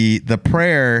the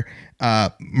prayer,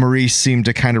 Maurice seemed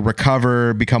to kind of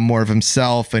recover, become more of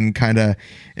himself, and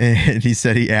he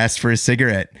said he asked for a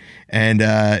cigarette, and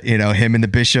him and the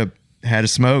bishop had a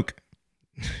smoke.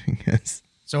 Yes.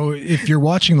 So if you're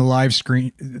watching the live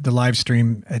stream,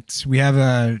 we have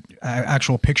a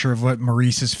actual picture of what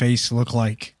Maurice's face looked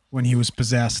like when he was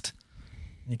possessed.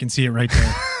 You can see it right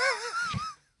there.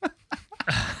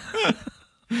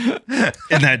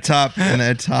 in that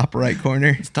top right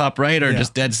corner. It's top right or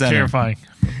just dead center? Terrifying.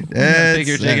 Take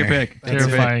your pick.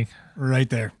 Terrifying. Right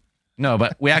there. No,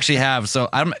 but we actually have. So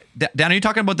Dan, are you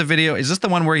talking about the video? Is this the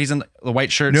one where he's in the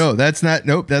white shirt? No, that's not.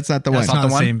 Nope, that's not the one. That's not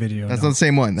the one? same video. That's not the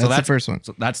same one. That's the first one.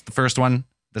 So that's the first one.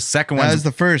 The second one is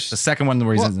the first. The second one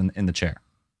where he's in the chair.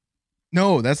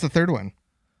 No, that's the third one.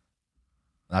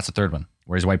 That's the third one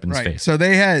where he's wiping his face. So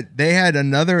they had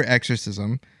another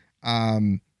exorcism.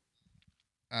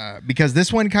 Because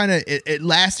this one kind of it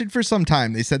lasted for some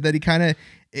time. They said that he kind of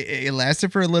it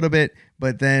lasted for a little bit,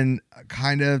 but then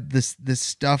kind of this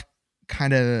stuff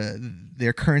kind of the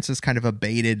occurrences kind of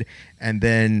abated, and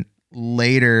then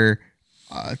later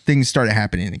things started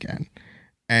happening again.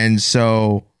 And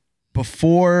so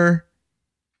before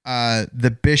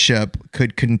the bishop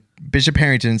Bishop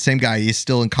Harrington, same guy, he's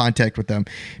still in contact with them,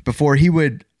 before he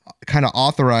would kind of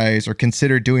authorize or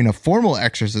consider doing a formal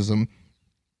exorcism,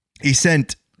 he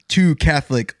sent 2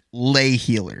 Catholic lay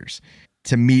healers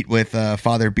to meet with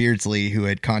Father Beardsley, who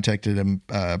had contacted him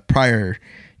prior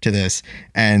to this,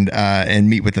 and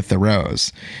meet with the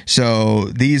Thoreaus. So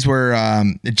these were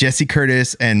Jesse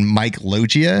Curtis and Mike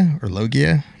Logia,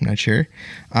 I'm not sure.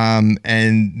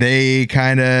 And they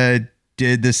kind of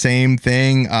did the same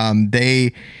thing.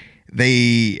 They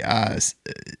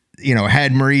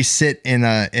had Maurice sit in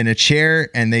a chair,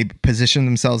 and they positioned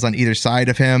themselves on either side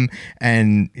of him,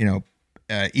 and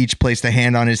each placed a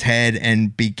hand on his head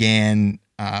and began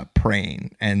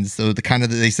praying. And so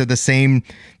they said the same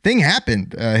thing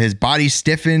happened. His body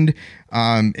stiffened.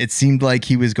 It seemed like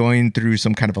he was going through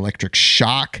some kind of electric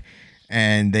shock,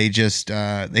 and they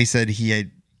said he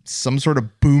had some sort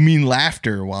of booming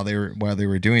laughter while they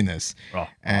were doing this,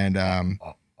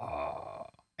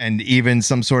 and even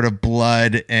some sort of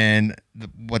blood and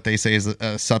what they say is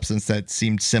a substance that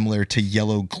seemed similar to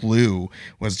yellow glue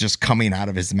was just coming out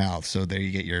of his mouth. So there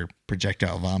you get your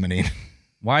projectile vomiting.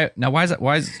 Why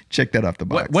is check that off the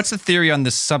box. What's the theory on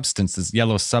this substance, this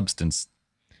yellow substance?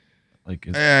 Like,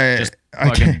 is it just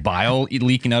fucking bile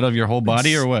leaking out of your whole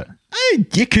body, or what?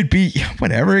 It could be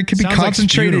whatever. It could be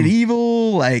concentrated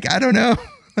evil. Like, I don't know.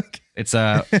 It's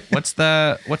what's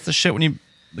the shit when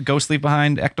the ghosts leave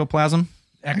behind ectoplasm?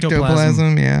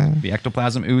 Ectoplasm, yeah. The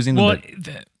ectoplasm oozing. Well,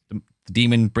 the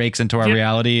demon breaks into our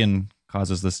reality and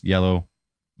causes this yellow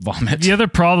vomit. The other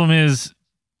problem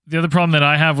that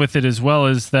I have with it as well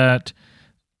is that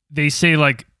they say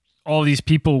like all these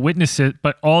people witness it,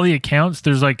 but all the accounts,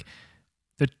 there's like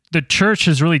the church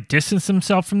has really distanced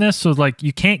themselves from this. So like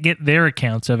you can't get their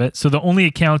accounts of it. So the only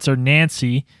accounts are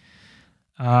Nancy,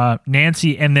 and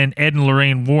then Ed and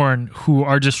Lorraine Warren, who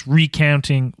are just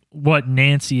recounting what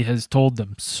Nancy has told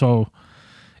them. So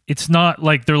it's not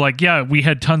like they're like, yeah, we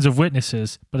had tons of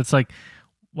witnesses, but it's like,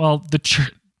 well, the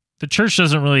church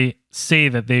doesn't really say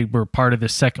that they were part of the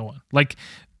second one. Like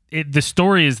the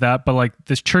story is that, but like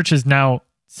this church has now,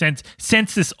 since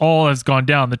this all has gone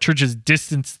down, the church has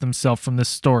distanced themselves from this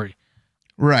story.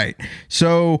 Right.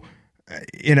 So,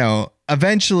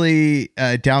 eventually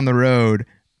down the road,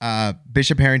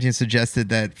 Bishop Harrington suggested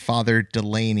that Father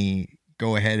Delaney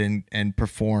go ahead and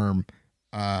perform,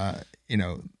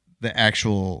 the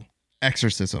actual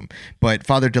exorcism. But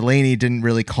Father Delaney didn't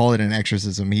really call it an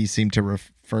exorcism. He seemed to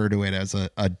refer to it as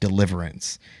a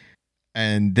deliverance.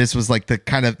 And this was like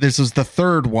this was the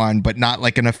third one, but not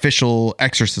like an official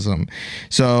exorcism.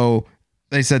 So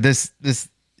they said this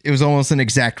it was almost an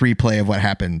exact replay of what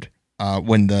happened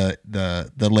when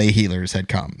the lay healers had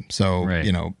come. So, Right.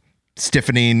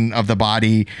 Stiffening of the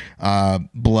body,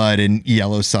 blood and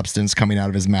yellow substance coming out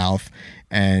of his mouth.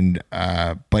 And,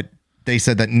 but they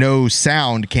said that no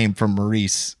sound came from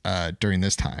Maurice during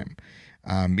this time.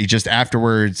 He just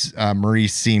afterwards,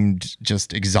 Maurice seemed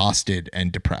just exhausted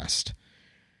and depressed.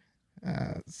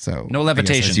 So No I guess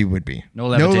levitation. as you would be. No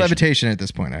levitation. No levitation at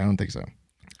this point. I don't think so.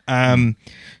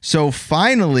 So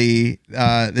finally,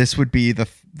 this would be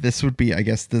I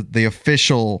guess the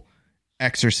official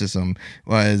exorcism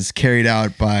was carried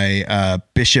out by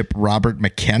Bishop Robert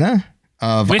McKenna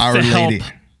of With Our the Lady.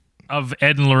 help of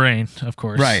Ed and Lorraine, of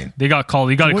course. Right. They got called.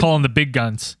 You got to call in the big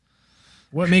guns.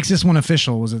 What makes this one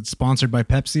official? Was it sponsored by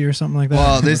Pepsi or something like that?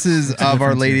 Well, this is What's the of Our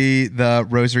difference here? Lady, the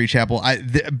Rosary Chapel.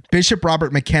 Bishop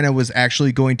Robert McKenna was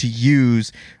actually going to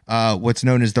use what's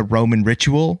known as the Roman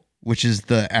Ritual, which is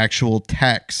the actual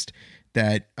text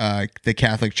that the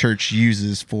Catholic Church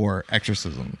uses for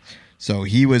exorcism. So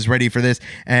he was ready for this,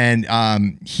 and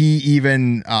he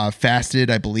even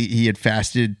fasted. I believe he had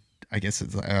fasted. I guess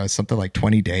it's something like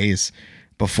 20 days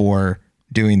before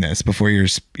doing this. Before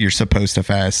you're supposed to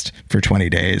fast for 20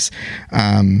 days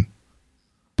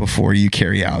before you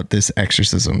carry out this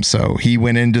exorcism. So he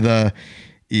went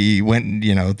they went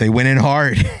in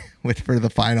hard for the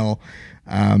final.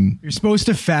 You're supposed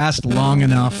to fast long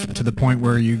enough to the point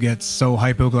where you get so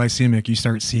hypoglycemic you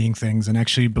start seeing things and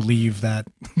actually believe that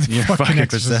the fucking fucking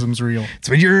exorcism's real. It's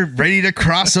when you're ready to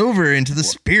cross over into the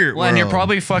spirit Well, and you're world.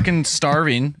 probably fucking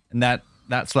starving, and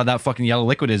that's what that fucking yellow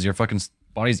liquid is. Your fucking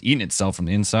body's eating itself from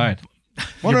the inside.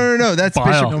 Well, no. That's bile.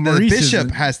 Bishop. No, The Maurice bishop isn't.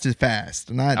 has to fast,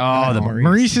 not Oh, the Maurice.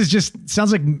 Maurice is just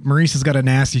sounds like Maurice has got a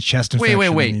nasty chest infection.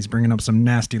 Wait. And he's bringing up some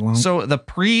nasty lump. So the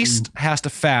priest has to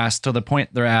fast till the point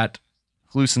they're at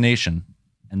hallucination,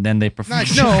 and then they perform.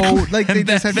 No, like they And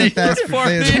just have then to fast. perform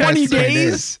They have to the fast 20 for 20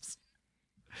 days?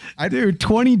 Dude,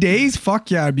 20 days?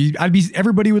 Fuck yeah.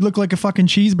 Everybody would look like a fucking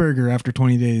cheeseburger after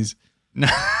 20 days.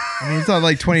 I mean, it's not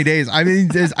like 20 days. I mean,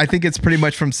 I think it's pretty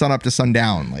much from sun up to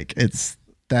sundown. Like it's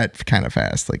that kind of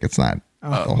fast. Like it's not the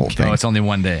whole thing. No, it's only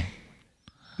one day.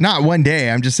 Not one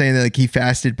day. I'm just saying that like he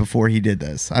fasted before he did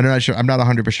this. I'm not sure. I'm not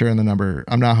 100% sure on the number.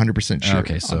 I'm not 100% sure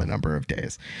Okay, so- on the number of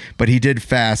days, but he did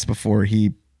fast before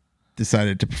he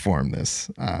decided to perform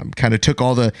this. Kind of took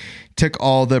all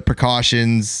the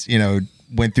precautions.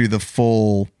 Went through the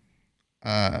full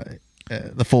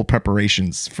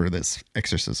preparations for this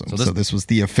exorcism. So this was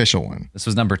the official one. This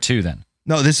was number 2 then.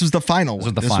 No, this was the final This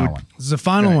one. was the final one. This is the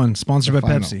final one, sponsored by The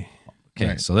final. Pepsi. Okay,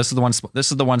 Right. so this is the one.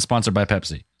 This is the one sponsored by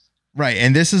Pepsi. Right,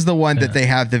 and this is the one that they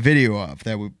have the video of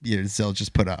that Zell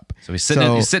just put up. So he's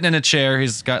sitting in a chair.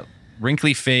 He's got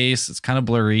wrinkly face. It's kind of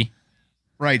blurry.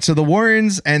 Right, so the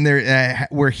Warrens and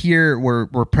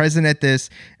we're present at this,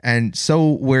 and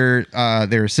so were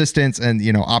their assistants and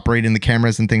operating the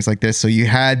cameras and things like this. So you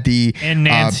had the And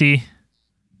Nancy.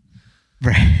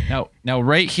 right, Now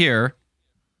right here,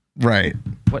 right.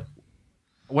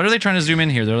 what are they trying to zoom in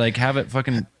here? They're like, have it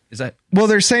fucking. Is that Well,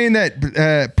 they're saying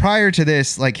that prior to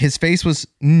this, like his face was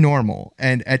normal,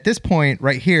 and at this point,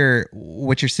 right here,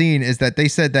 what you're seeing is that they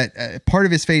said that part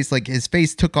of his face, like his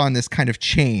face, took on this kind of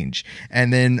change,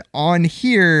 and then on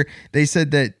here, they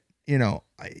said that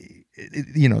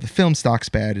the film stock's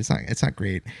bad. It's not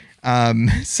great.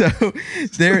 So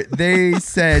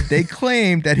they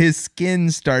claimed that his skin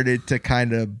started to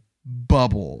kind of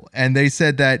bubble, and they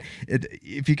said that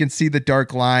if you can see the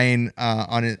dark line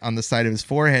on the side of his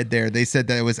forehead there, they said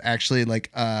that it was actually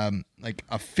like a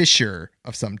fissure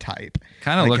of some type.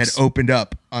 Kind of like looks had opened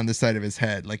up on the side of his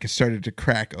head, like it started to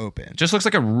crack open. just looks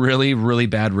like a really really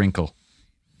bad wrinkle.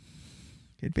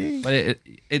 Could be. But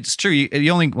it's true.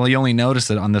 You only notice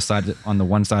it on the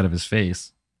one side of his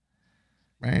face.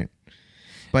 Right.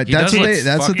 But He that's does what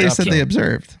look they fucked up, said they though.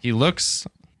 observed. He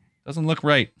doesn't look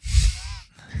right.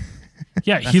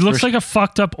 Yeah, he looks like a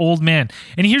fucked up old man.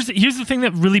 And here's the thing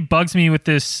that really bugs me with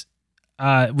this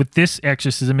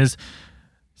exorcism is,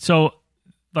 so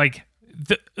like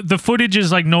the footage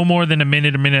is like no more than a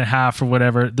minute and a half or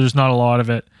whatever. There's not a lot of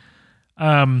it.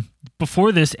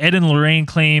 Before this, Ed and Lorraine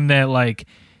claimed that like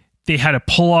they had to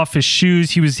pull off his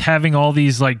shoes. He was having all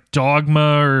these like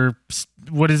dogma or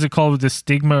what is it called with the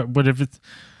stigma? What's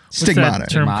Stigmata. that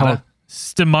term called?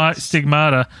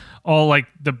 Stigmata all like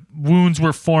the wounds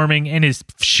were forming and his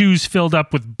shoes filled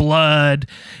up with blood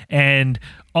and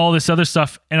all this other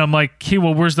stuff. And I'm like, okay,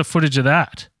 well, where's the footage of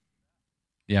that?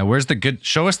 Yeah, where's the good?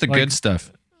 Show us the good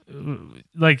stuff.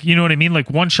 Like, you know what I mean? Like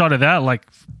one shot of that, like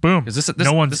boom. This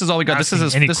is all we got. This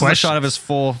is a shot of his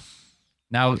full.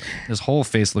 Now his whole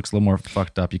face looks a little more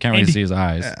fucked up. You can't really see his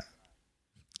eyes.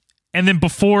 And then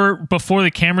before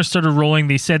the camera started rolling,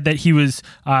 they said that he was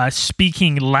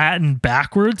speaking Latin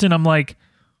backwards, and I'm like,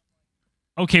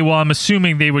 okay, well, I'm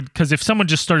assuming they would, because if someone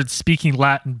just started speaking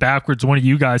Latin backwards, one of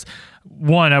you guys,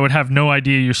 I would have no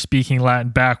idea you're speaking Latin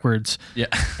backwards. Yeah.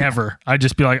 Ever. I'd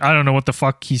just be like, I don't know what the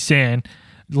fuck he's saying,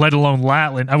 let alone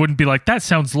Latin. I wouldn't be like, that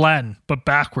sounds Latin, but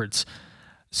backwards.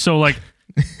 So like,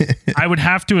 I would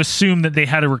have to assume that they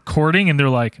had a recording and they're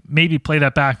like, maybe play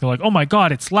that back. They're like, oh my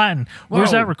God, it's Latin. Where's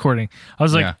Whoa. that recording? I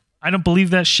was like, I don't believe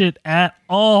that shit at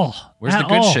all. Where's the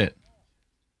good shit?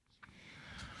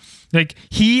 Like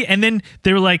and then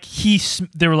they were like,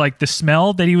 the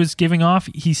smell that he was giving off,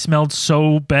 he smelled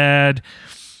so bad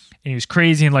and he was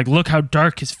crazy. And like, look how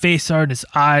dark his face are and his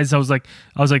eyes. I was like,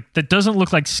 that doesn't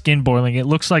look like skin boiling. It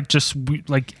looks like just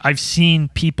like I've seen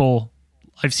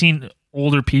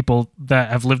older people that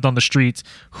have lived on the streets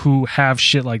who have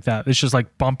shit like that. It's just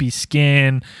like bumpy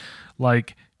skin,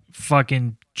 like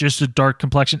fucking just a dark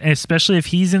complexion. And especially if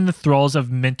he's in the thralls of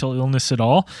mental illness at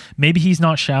all, maybe he's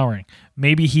not showering.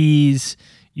 Maybe he's,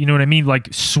 you know what I mean? Like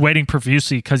sweating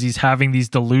profusely because he's having these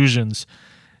delusions.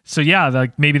 So yeah,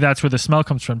 like maybe that's where the smell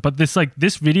comes from. But this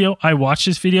video, I watch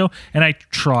this video and I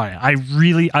try.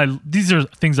 These are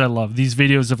things I love. These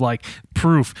videos of like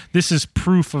proof. This is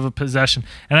proof of a possession.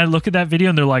 And I look at that video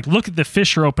and they're like, look at the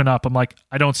fissure open up. I'm like,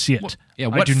 I don't see it. What I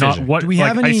do fissure? not. What Do we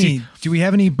have any? Do we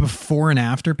have any before and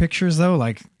after pictures though?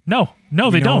 Like No, do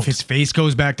they we know don't. if his face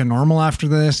goes back to normal after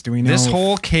this? Do we know This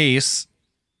whole case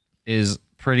is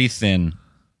pretty thin,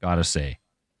 gotta say.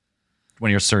 When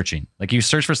you're searching, like you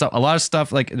search for stuff, a lot of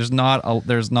stuff, like there's not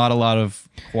a lot of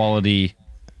quality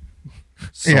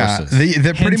sources. Yeah,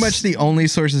 the pretty much the only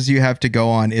sources you have to go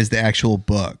on is the actual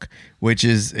book, which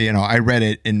is, I read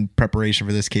it in preparation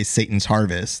for this case, Satan's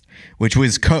Harvest, which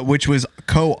was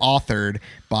co-authored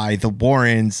by the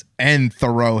Warrens and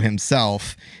Thoreau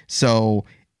himself. So.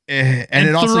 And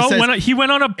it also says he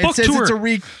went on a book tour.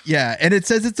 And it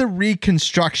says it's a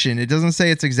reconstruction. It doesn't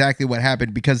say it's exactly what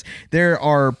happened, because there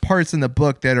are parts in the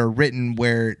book that are written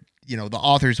where the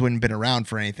authors wouldn't have been around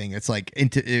for anything. It's like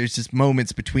it was just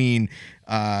moments between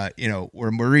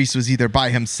where Maurice was either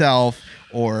by himself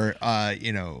or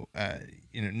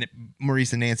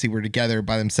Maurice and Nancy were together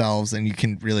by themselves, and you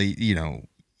can really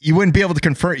you wouldn't be able to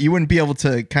confirm. You wouldn't be able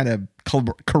to kind of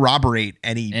corroborate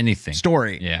anything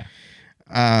story. Yeah.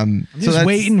 I'm just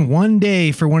waiting one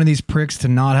day for one of these pricks to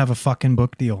not have a fucking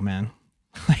book deal, man.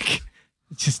 Like,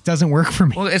 it just doesn't work for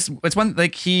me. Well, it's one,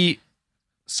 like, he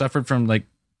suffered from, like,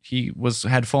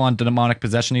 had full on demonic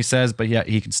possession, he says, but yeah,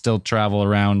 he can still travel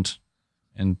around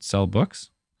and sell books.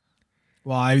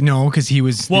 Well, I know, because he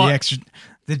was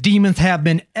the demons have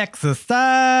been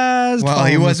exorcised. Well,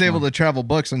 he was able to travel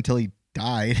books until he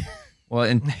died. Well,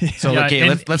 and so okay,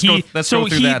 let's go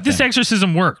through that. This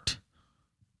exorcism worked.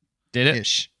 Did it?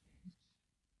 Ish.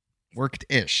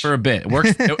 Worked-ish. For a bit. It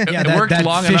worked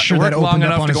long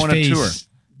enough to go on a tour.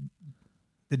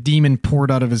 The demon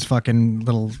poured out of his fucking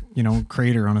little,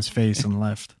 crater on his face on the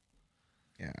left.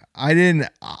 Yeah. I didn't,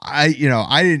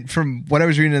 from what I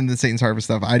was reading in the Satan's Harvest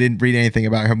stuff, I didn't read anything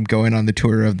about him going on the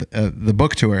tour of the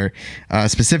book tour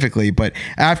specifically. But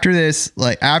after this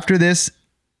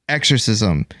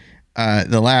exorcism,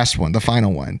 the last one, the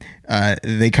final one,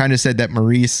 they kind of said that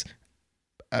Maurice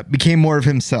became more of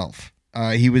himself.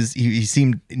 He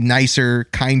seemed nicer,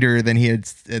 kinder than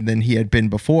he had been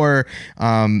before.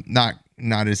 Not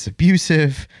as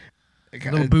abusive. A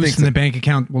little boost in the bank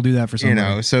account will do that for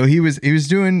somebody. So he was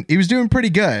doing pretty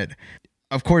good.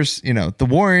 Of course, the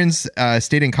Warrens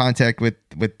stayed in contact with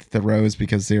the Rose,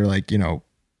 because they were like,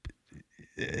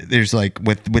 there's like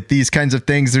with these kinds of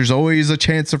things, there's always a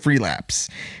chance of relapse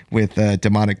with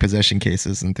demonic possession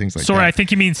cases and things like that. Sorry, I think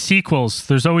you mean sequels.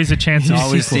 There's always a chance of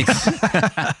sequels.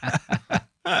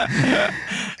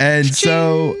 And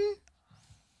so,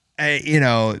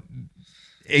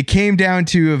 it came down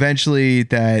to eventually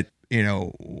that,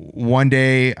 one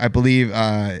day, I believe,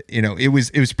 it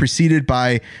was preceded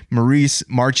by Maurice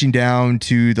marching down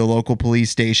to the local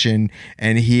police station,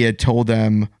 and he had told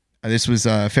them, this was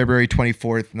February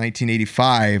 24th,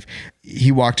 1985.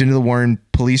 He walked into the Warren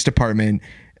Police Department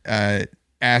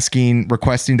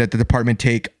requesting that the department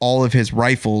take all of his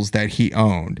rifles that he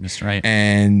owned. That's right.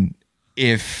 And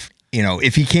if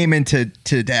he came in to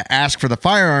ask for the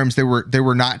firearms, they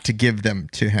were not to give them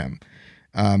to him.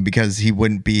 because he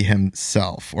wouldn't be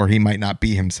himself, or he might not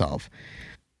be himself.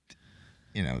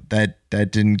 You know, that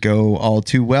didn't go all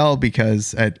too well,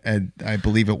 because I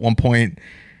believe at one point,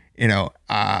 you know,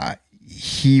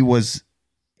 he was,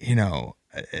 you know,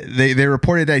 they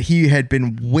reported that he had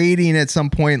been waiting at some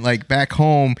point, like back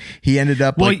home. He ended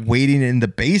up waiting in the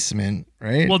basement,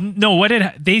 right? Well, no,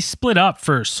 they split up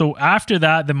first. So after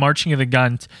that, the marching of the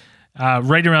guns,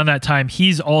 right around that time,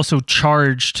 he's also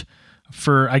charged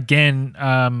for,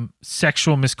 again,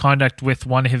 sexual misconduct with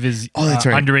one of his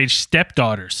underage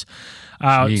stepdaughters.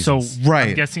 So right.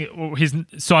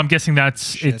 I'm guessing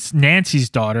it's Nancy's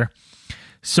daughter.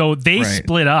 So they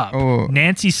split up. Oh.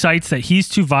 Nancy cites that he's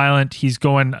too violent. He's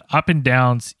going up and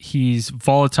downs. He's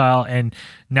volatile. And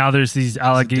now there's these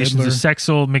allegations of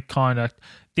sexual misconduct.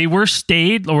 They were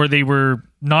stayed, or they were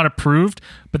not approved,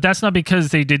 but that's not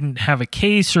because they didn't have a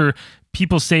case, or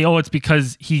people say, oh, it's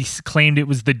because he claimed it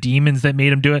was the demons that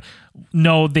made him do it.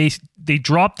 No, they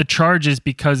dropped the charges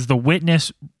because the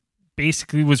witness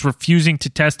basically was refusing to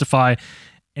testify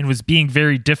and was being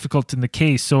very difficult in the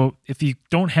case. So if you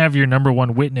don't have your number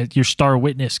one witness, your star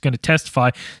witness, going to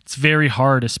testify, it's very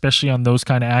hard, especially on those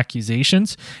kind of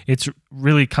accusations. It's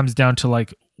really comes down to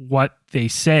like what they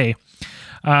say.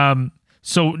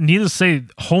 So needless to say,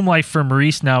 home life for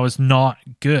Maurice now is not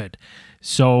good.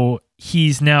 So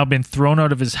he's now been thrown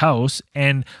out of his house.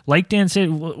 And like Dan said,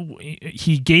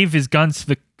 he gave his guns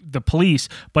to the police.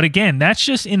 But again, that's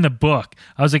just in the book.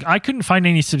 I was like, I couldn't find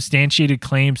any substantiated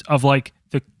claims of like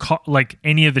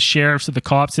any of the sheriffs or the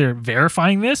cops that are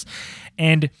verifying this.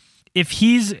 And if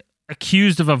he's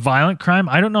accused of a violent crime,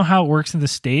 I don't know how it works in the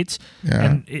States. Yeah.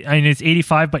 And it's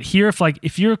 85, but here,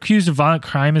 if you're accused of violent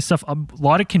crime and stuff, a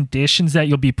lot of conditions that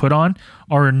you'll be put on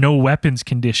are a no weapons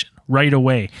condition right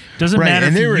away. Doesn't matter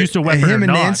if you used a weapon or not.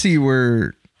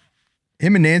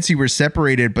 Him and Nancy were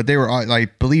separated, but they were, I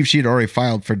believe she had already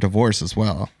filed for divorce as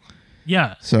well.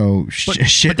 Yeah. So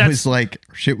shit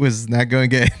was not going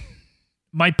good.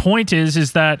 My point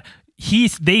is that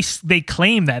they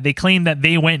claim that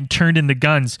they went and turned in the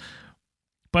guns,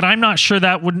 but I'm not sure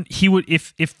that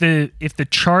if the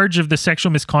charge of the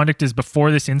sexual misconduct is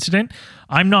before this incident,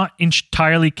 I'm not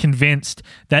entirely convinced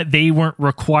that they weren't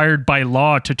required by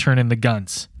law to turn in the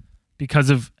guns because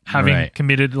of having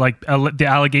committed the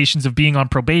allegations of being on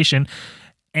probation,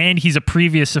 and he's a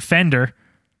previous offender,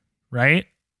 right?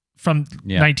 From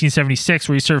 1976,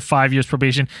 where he served 5 years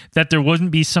probation, that there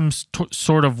wouldn't be some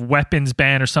sort of weapons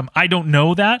ban or something. I don't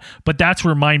know that, but that's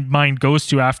where my mind goes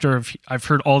to after I've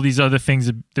heard all these other things,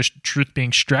 the truth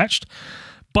being stretched.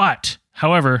 But,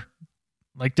 however,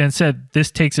 like Dan said,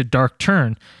 this takes a dark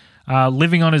turn.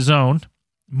 Living on his own,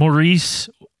 Maurice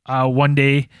one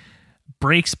day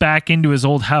breaks back into his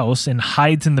old house and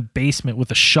hides in the basement with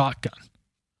a shotgun.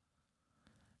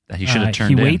 That he should have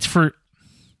turned in. He waits for...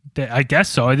 I guess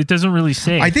so. It doesn't really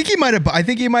say. I think he might have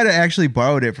actually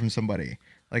borrowed it from somebody.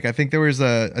 Like, I think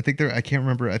I can't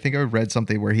remember. I think I read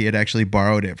something where he had actually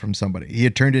borrowed it from somebody. He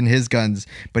had turned in his guns,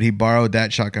 but he borrowed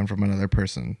that shotgun from another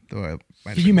person. Can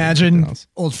you imagine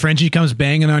old Frenchie comes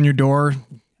banging on your door?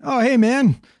 Oh, hey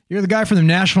man, you're the guy from the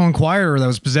National Enquirer that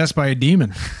was possessed by a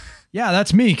demon. Yeah,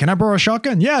 that's me. Can I borrow a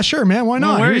shotgun? Yeah, sure, man. Why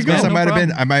not? Here you go.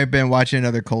 I might have been watching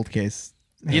another cold case.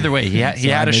 Either way, he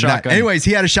had a shotgun. Anyways,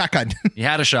 he had a shotgun. He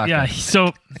had a shotgun. Yeah,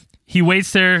 so he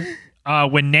waits there.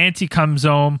 When Nancy comes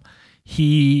home,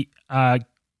 he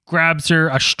grabs her.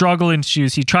 A struggle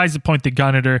ensues. He tries to point the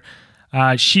gun at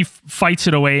her. She fights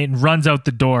it away and runs out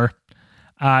the door.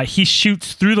 He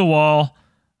shoots through the wall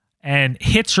and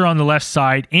hits her on the left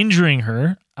side, injuring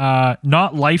her.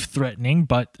 Not life-threatening,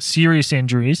 but serious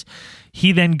injuries.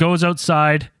 He then goes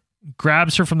outside,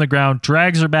 grabs her from the ground,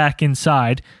 drags her back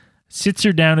inside, sits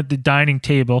her down at the dining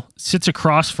table, sits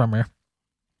across from her,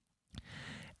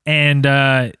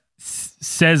 and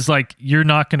says, like, you're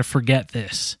not going to forget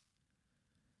this.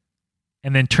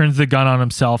 And then turns the gun on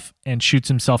himself and shoots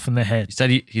himself in the head.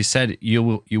 He said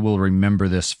you will remember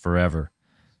this forever.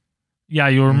 Yeah,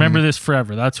 you'll remember this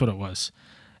forever. That's what it was.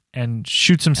 And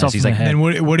shoots himself in the head. And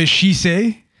what does she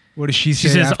say? What does she say?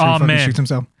 She says, after he fucking shoots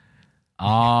himself?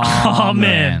 Oh,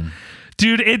 man.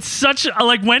 Dude, it's such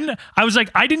when I was like,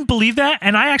 I didn't believe that.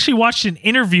 And I actually watched an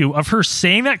interview of her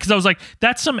saying that because I was like,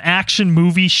 that's some action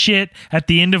movie shit at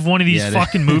the end of one of these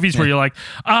fucking movies where you're like,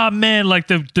 oh man, like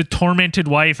the tormented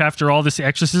wife after all this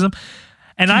exorcism.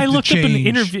 And I looked up in the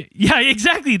interview. Yeah,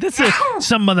 exactly. That's it.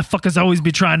 Some motherfuckers always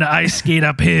be trying to ice skate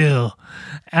uphill.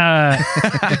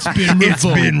 It's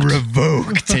been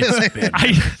revoked.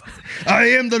 I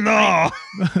am the law.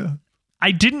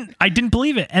 I didn't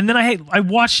believe it. And then I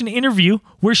watched an interview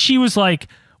where she was like,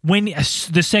 when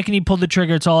the second he pulled the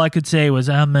trigger, it's all I could say was,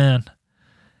 oh man.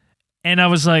 And I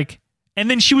was like, and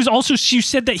then she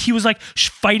said that he was like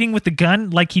fighting with the gun,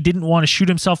 like he didn't want to shoot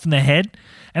himself in the head.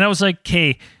 And I was like,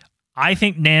 okay, I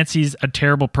think Nancy's a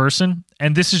terrible person.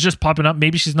 And this is just popping up.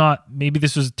 Maybe she's not. Maybe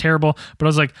this was terrible. But I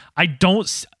was like,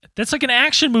 that's like an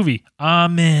action movie.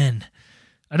 Amen.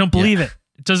 I don't believe it.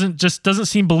 It doesn't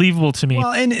seem believable to me.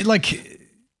 Well, and like,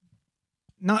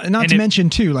 not to mention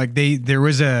too, like there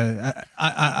was a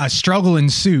struggle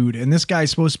ensued, and this guy's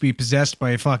supposed to be possessed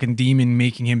by a fucking demon,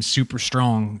 making him super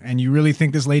strong. And you really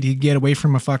think this lady could get away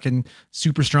from a fucking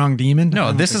super strong demon?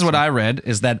 No, this is what I read,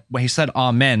 is that when he said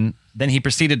amen, then he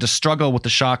proceeded to struggle with the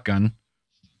shotgun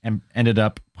and ended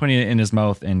up putting it in his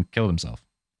mouth and killed himself.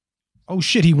 Oh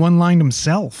shit, he one-lined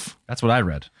himself. That's what I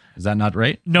read. Is that not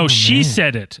right? No, she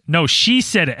said it. No, she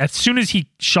said it. As soon as he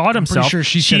shot himself, pretty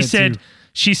sure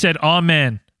she said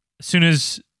amen. As soon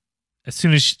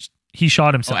as he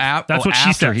shot himself. That's what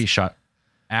she said. After he shot.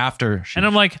 After she. And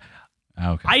I'm like,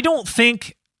 okay. I don't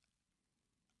think.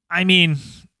 I mean,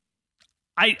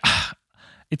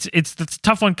 it's a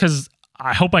tough one because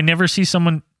I hope I never see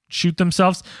someone shoot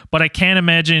themselves, but I can't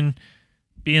imagine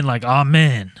being like, oh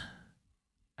man.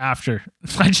 After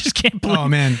I just can't believe. Oh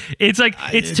man, it's like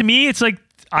to me. It's like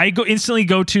I instantly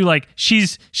go to like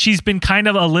she's been kind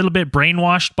of a little bit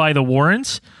brainwashed by the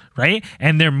Warrens, right?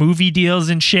 And their movie deals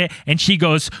and shit. And she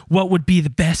goes, "What would be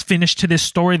the best finish to this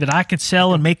story that I could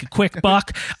sell and make a quick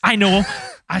buck?" I know.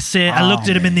 I said, I looked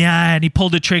at him in the eye and he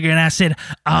pulled the trigger and I said,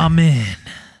 "Amen."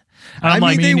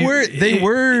 They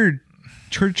were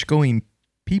church going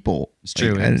people. It's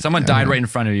true. Like, someone died right in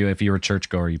front of you. If you were a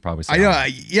churchgoer, you probably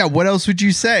said, yeah. What else would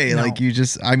you say? No. Like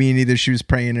either she was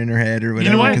praying in her head or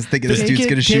whatever. Because thinking this dude's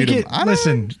gonna shoot him.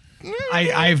 Listen,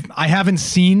 I haven't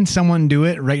seen someone do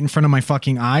it right in front of my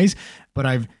fucking eyes, but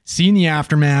I've seen the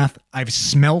aftermath. I've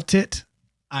smelt it.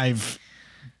 I've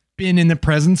been in the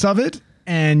presence of it,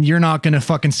 and you're not gonna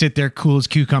fucking sit there cool as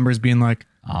cucumbers, being like,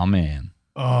 "Oh man."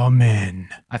 Oh man!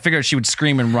 I figured she would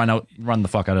scream and run the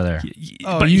fuck out of there.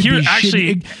 But here,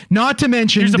 actually, not to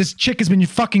mention this chick has been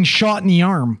fucking shot in the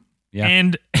arm. Yeah,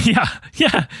 and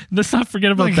yeah. Let's not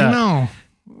forget about that. No,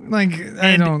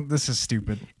 I don't. This is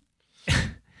stupid.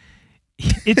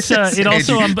 It's it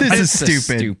also. This is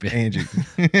stupid, Andrew.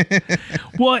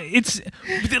 Well, it's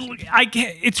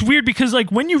weird because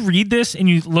like when you read this and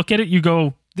you look at it, you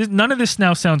go, none of this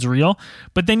now sounds real.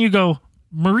 But then you go,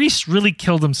 Maurice really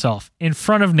killed himself in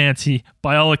front of Nancy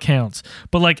by all accounts.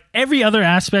 But like every other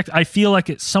aspect, I feel like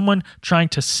it's someone trying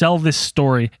to sell this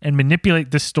story and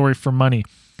manipulate this story for money.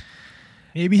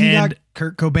 Maybe he got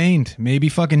Kurt Cobained. Maybe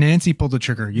fucking Nancy pulled the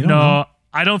trigger. You don't know.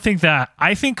 I don't think that.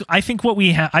 I think what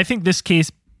we have, I think this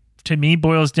case to me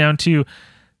boils down to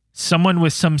someone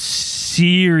with some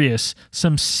serious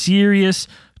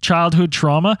childhood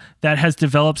trauma that has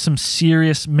developed some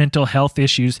serious mental health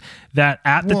issues that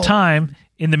at the time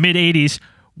in the mid 80s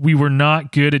we were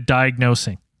not good at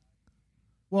diagnosing.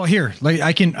 Well, here, like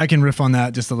I can riff on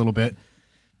that just a little bit.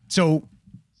 So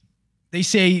they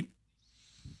say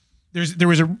there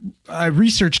was a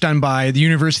research done by the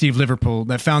University of Liverpool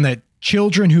that found that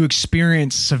children who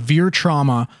experience severe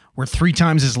trauma were 3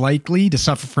 times as likely to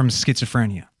suffer from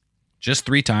schizophrenia. Just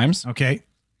 3 times? Okay.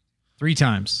 3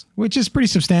 times, which is pretty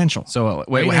substantial. So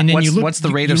wait, what's the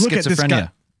rate of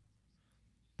schizophrenia?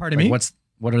 Pardon me?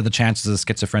 What are the chances of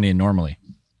schizophrenia normally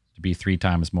to be 3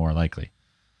 times more likely?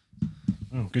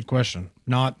 Oh, good question.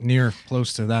 Not near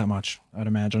close to that much, I'd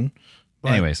imagine.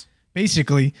 But anyways,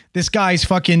 basically, this guy,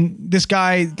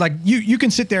 like you can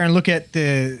sit there and look at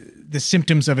the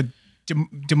symptoms of a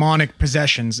demonic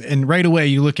possessions, and right away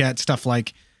you look at stuff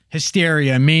like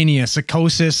hysteria, mania,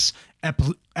 psychosis,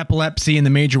 epilepsy, and the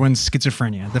major one's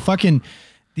schizophrenia.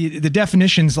 The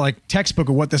definitions like textbook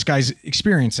of what this guy's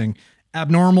experiencing: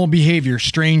 abnormal behavior,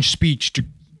 strange speech,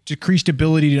 decreased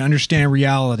ability to understand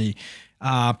reality,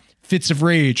 fits of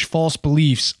rage, false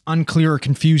beliefs, unclear or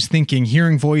confused thinking,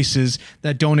 hearing voices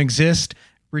that don't exist,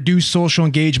 reduced social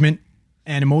engagement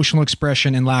and emotional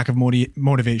expression, and lack of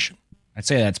motivation. I'd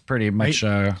say that's pretty much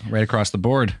right across the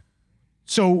board.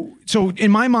 So in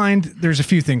my mind, there's a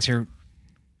few things here.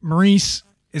 Maurice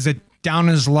is a down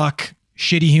on his luck,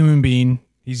 shitty human being.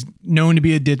 He's known to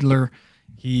be a diddler.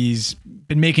 He's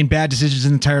been making bad decisions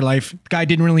his entire life. The guy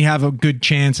didn't really have a good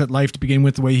chance at life to begin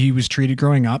with, the way he was treated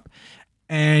growing up,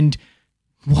 and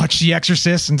watched The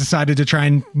Exorcist and decided to try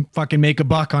and fucking make a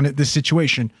buck on this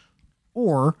situation.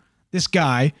 Or this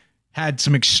guy had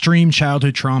some extreme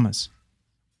childhood traumas,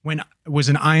 was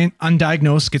an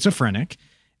undiagnosed schizophrenic,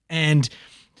 and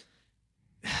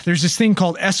there's this thing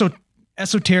called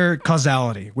esoteric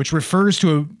causality, which refers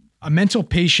to a mental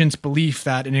patient's belief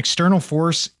that an external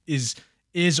force is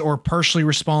or partially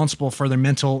responsible for their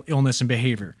mental illness and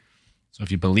behavior. So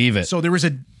if you believe it, So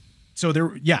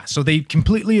they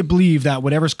completely believe that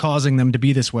whatever's causing them to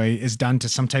be this way is done to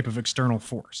some type of external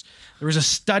force. There was a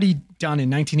study done in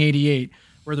 1988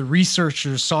 where the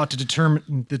researchers sought to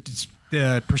determine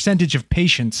the percentage of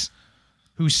patients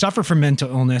who suffer from mental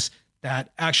illness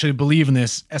that actually believe in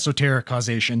this esoteric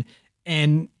causation,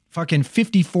 and fucking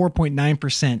 54.9%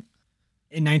 in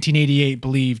 1988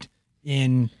 believed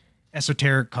in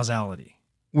esoteric causality.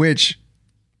 Which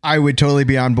I would totally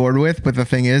be on board with. But the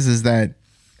thing is that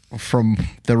from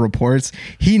the reports,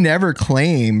 he never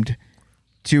claimed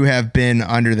to have been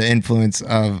under the influence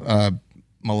of a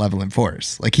malevolent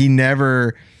force. Like he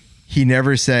never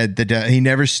said he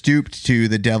never stooped to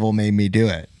the devil made me do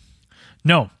it.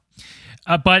 No.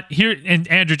 But here, and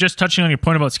Andrew, just touching on your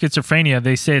point about schizophrenia,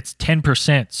 they say it's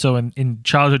 10%. So in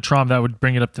childhood trauma, that would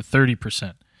bring it up to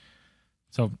 30%.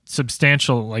 So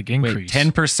substantial like increase.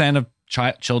 10% of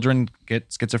children get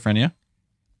schizophrenia?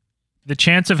 The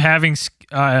chance of having,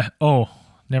 never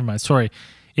mind. Sorry.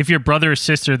 If you're brother or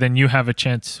sister, then you have a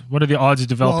chance. What are the odds of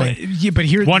developing? Well, yeah, but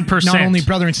here, 1%. Not only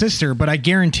brother and sister, but I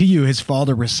guarantee you his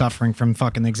father was suffering from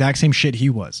fucking the exact same shit he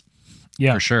was.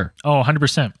 Yeah. For sure. Oh,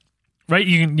 100%. Right?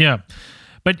 You can, yeah.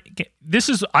 But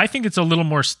I think it's a little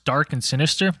more stark and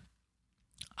sinister.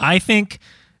 I think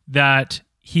that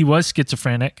he was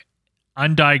schizophrenic,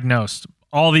 undiagnosed,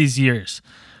 all these years.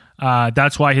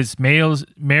 That's why his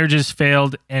marriages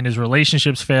failed and his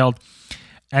relationships failed.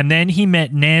 And then he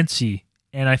met Nancy.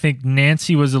 And I think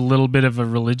Nancy was a little bit of a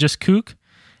religious kook.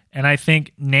 And I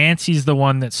think Nancy's the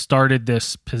one that started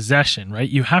this possession, right?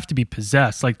 You have to be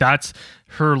possessed. Like that's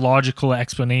her logical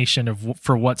explanation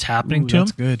for what's happening to him.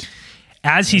 That's good.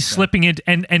 As he's slipping into,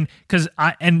 and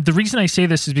the reason I say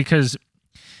this is because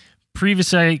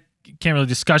previously I can't really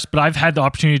discuss, but I've had the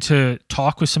opportunity to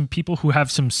talk with some people who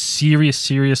have some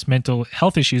serious mental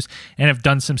health issues and have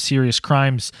done some serious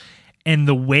crimes. And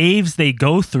the waves they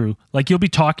go through, like you'll be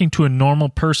talking to a normal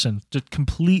person, just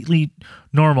completely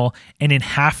normal, and in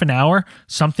half an hour,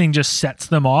 something just sets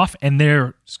them off, and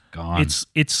they're gone.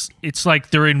 It's like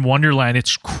they're in Wonderland.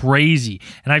 It's crazy,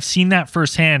 and I've seen that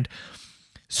firsthand.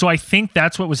 So I think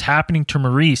that's what was happening to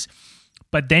Maurice.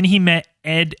 But then he met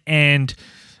Ed and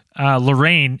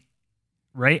Lorraine,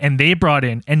 right? And they brought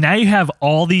in, and now you have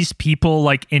all these people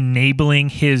like enabling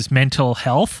his mental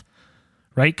health.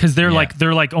 Right? Because they're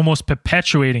like almost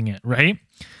perpetuating it, right?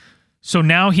 So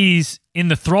now he's in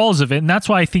the thralls of it, and that's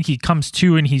why I think he comes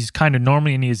to and he's kind of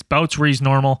normal, and he has bouts where he's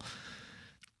normal.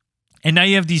 And now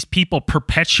you have these people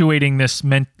perpetuating this,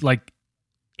 like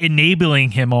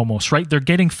enabling him almost, right? They're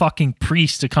getting fucking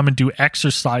priests to come and do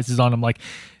exercises on him. Like,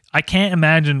 I can't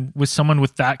imagine with someone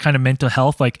with that kind of mental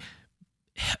health, like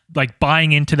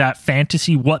buying into that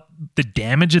fantasy, what the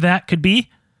damage of that could be.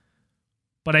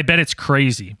 But I bet it's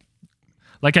crazy.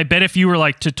 Like, I bet if you were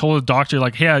like to told a doctor,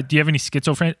 like, hey, do you have any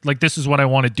schizophrenia? Like, this is what I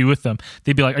want to do with them.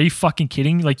 They'd be like, are you fucking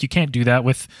kidding? Like, you can't do that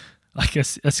with like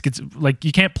like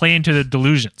you can't play into the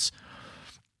delusions.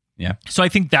 Yeah. So I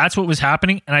think that's what was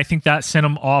happening. And I think that sent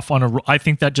him off I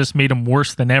think that just made him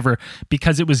worse than ever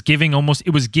because it was giving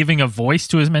a voice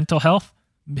to his mental health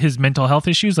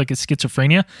issues, like his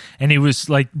schizophrenia. And it was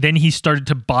like, then he started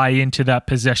to buy into that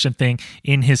possession thing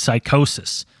in his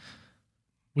psychosis,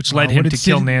 which led him to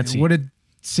kill Nancy. What did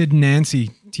Sid and Nancy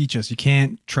teach us? You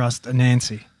can't trust a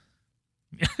Nancy.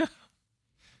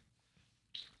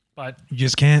 But you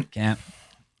just can't.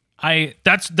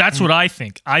 That's what I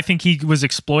think. I think he was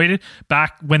exploited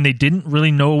back when they didn't really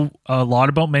know a lot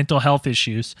about mental health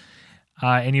issues,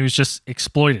 and he was just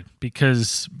exploited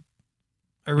because.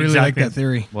 I really like that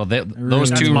theory. Well, those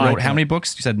two wrote how many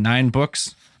books? You said 9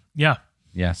 books. Yeah.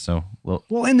 Yeah. So well,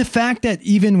 and the fact that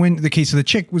even when the case of the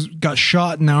chick got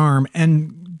shot in the arm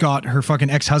and got her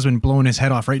fucking ex-husband blowing his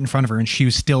head off right in front of her, and she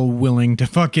was still willing to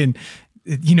fucking,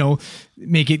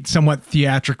 make it somewhat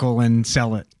theatrical and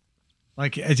sell it.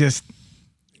 Like, it just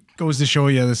goes to show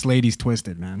you this lady's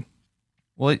twisted, man.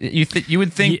 Well, you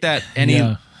would think that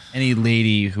any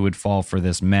lady who would fall for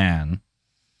this man,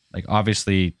 like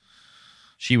obviously,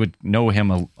 she would know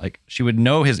him. She would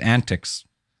know his antics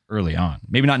early on.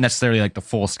 Maybe not necessarily like the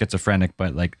full schizophrenic,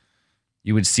 but like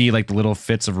you would see like the little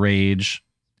fits of rage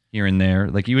here and there.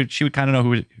 Like she would kind of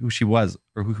know who she was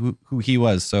or who he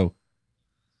was. So,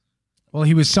 well,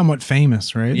 he was somewhat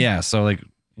famous, right? Yeah. So like,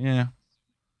 yeah,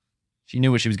 she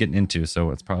knew what she was getting into.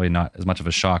 So it's probably not as much of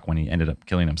a shock when he ended up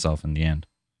killing himself in the end.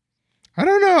 I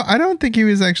don't know. I don't think he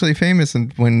was actually famous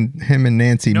when him and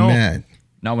Nancy met.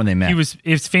 Not when they met.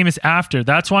 It's famous after.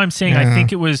 That's why I'm saying I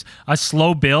think it was a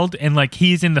slow build, and like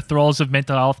he's in the thralls of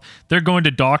mental health. They're going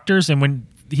to doctors, and when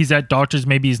he's at doctors,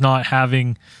 maybe he's not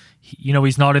having,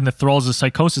 he's not in the thralls of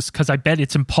psychosis, because I bet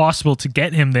it's impossible to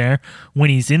get him there when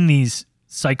he's in these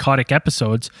psychotic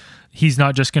episodes. He's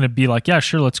not just going to be like, yeah,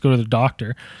 sure, let's go to the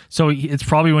doctor. So it's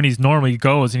probably when he's normal, he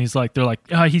goes and they're like,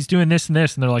 he's doing this and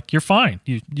this. And they're like, you're fine.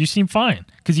 You seem fine.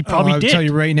 Because he probably did. I'll tell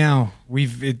you right now,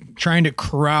 trying to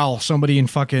corral somebody in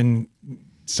fucking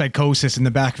psychosis in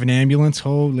the back of an ambulance.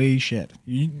 Holy shit.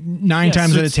 9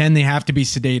 times out of 10, they have to be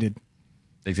sedated.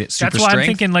 They get super That's why strength. I'm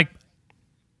thinking like,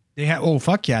 They have, oh,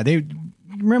 fuck yeah.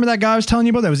 Remember that guy I was telling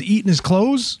you about that was eating his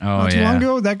clothes not too long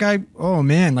ago? That guy, oh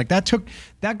man, like that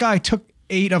guy took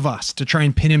 8 of us to try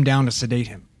and pin him down to sedate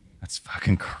him. That's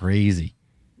fucking crazy.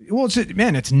 Well,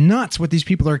 it's nuts what these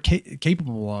people are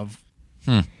capable of.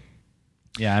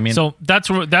 Yeah, I mean, so that's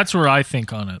where I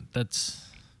think on it. That's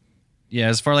yeah.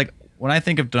 As far like when I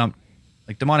think of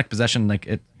demonic possession, like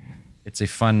it's a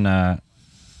fun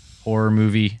horror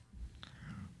movie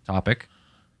topic.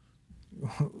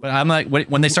 But I'm like,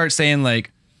 when they start saying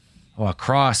like, oh, a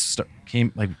cross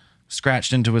came like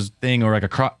scratched into his thing, or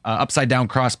like a upside down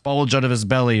cross bulged out of his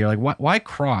belly, you're like, why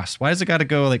cross? Why does it got to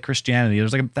go like Christianity?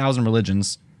 There's like 1,000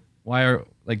 religions. Why are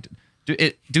like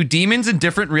do demons in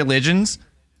different religions,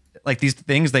 like these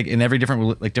things, like in every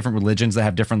different religions that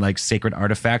have different like sacred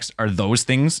artifacts, are those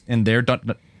things in their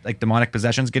like demonic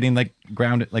possessions getting like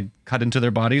grounded, like cut into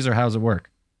their bodies, or how does it work?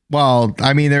 Well,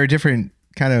 I mean, there are different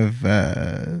kind of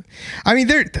they're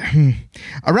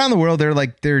around the world, there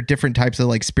are different types of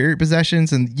like spirit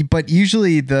possessions, but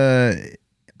usually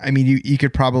you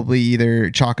could probably either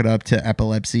chalk it up to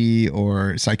epilepsy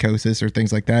or psychosis or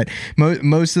things like that.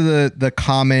 Most of the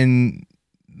common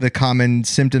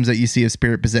symptoms that you see of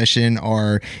spirit possession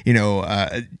are,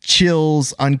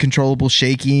 chills, uncontrollable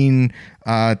shaking,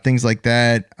 things like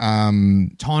that.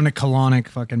 Tonic-colonic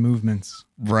fucking movements.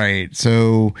 Right.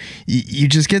 So you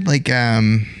just get like,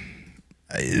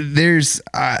 there's,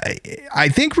 I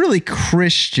think really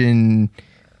Christian,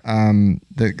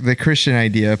 the Christian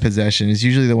idea of possession is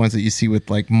usually the ones that you see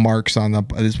with like marks on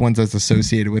there's ones that's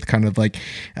associated with kind of like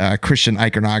Christian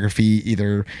iconography,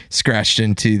 either scratched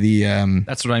into the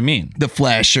that's what I mean, the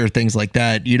flesh or things like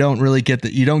that. You don't really get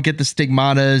you don't get the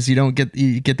stigmatas, you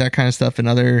get that kind of stuff in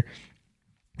other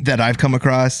that I've come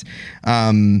across.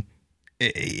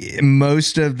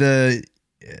 Most of the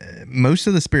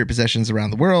spirit possessions around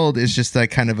the world is just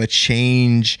that kind of a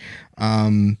change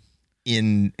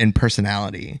in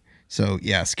personality. So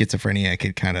yeah, schizophrenia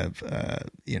could kind of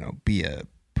be a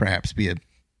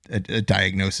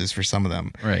diagnosis for some of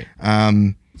them. Right.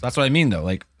 So that's what I mean though.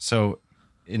 Like, so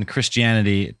in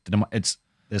Christianity, it's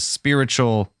this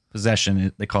spiritual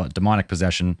possession. They call it demonic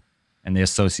possession, and they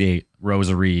associate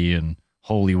rosary and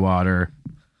holy water.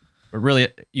 But really,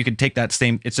 you could take that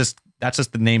same. That's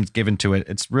just the names given to it.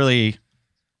 It's really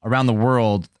around the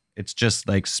world. It's just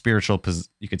like spiritual.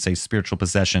 You could say spiritual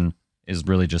possession is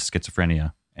really just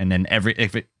schizophrenia, and then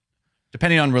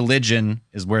depending on religion,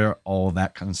 is where all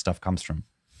that kind of stuff comes from.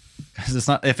 Because it's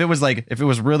not. If it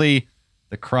was really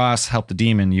the cross helped the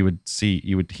demon, you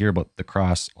would hear about the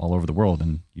cross all over the world,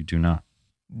 and you do not.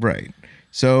 Right.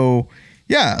 So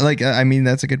yeah, like I mean,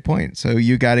 that's a good point. So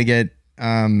you got to get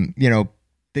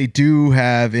they do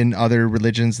have in other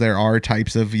religions, there are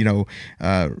types of,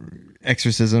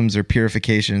 exorcisms or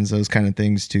purifications, those kind of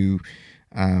things to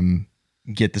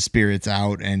get the spirits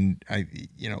out. And a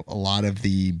lot of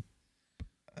the,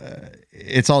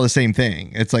 it's all the same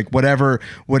thing. It's like whatever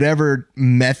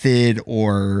method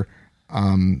or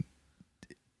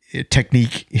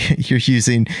technique you're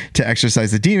using to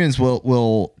exorcise the demons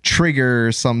will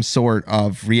trigger some sort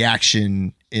of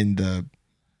reaction in the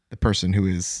person who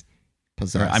is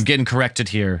possessed. I'm getting corrected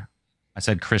here. I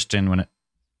said Christian when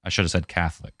I should have said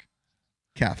Catholic.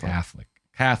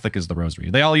 Catholic is the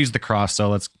rosary. They all use the cross, so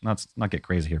let's not get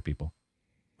crazy here, people.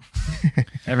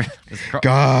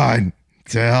 God,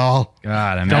 Del.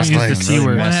 God, I'm don't use the C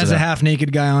word. One has a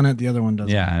half-naked guy on it, the other one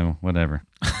doesn't. Yeah, whatever.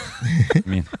 I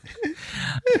mean,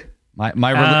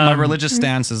 my religious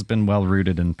stance has been well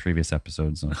rooted in previous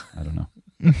episodes, so I don't know.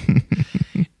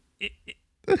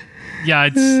 Yeah,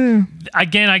 it's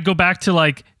again, I go back to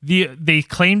like they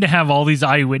claim to have all these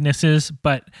eyewitnesses,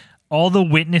 but all the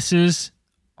witnesses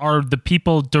are the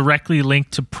people directly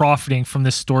linked to profiting from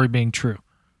this story being true.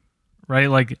 Right?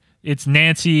 Like it's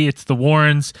Nancy, it's the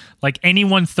Warrens, like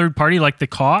anyone third party, like the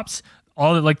cops,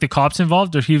 the cops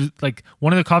involved, or he was like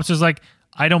one of the cops was like,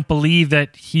 I don't believe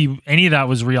that any of that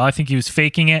was real. I think he was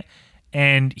faking it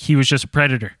and he was just a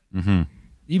predator. Mm-hmm.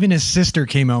 Even his sister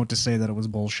came out to say that it was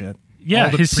bullshit. Yeah,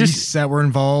 all the priests that were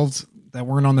involved, that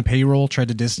weren't on the payroll, tried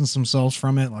to distance themselves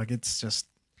from it. Like it's just.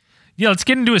 Yeah, let's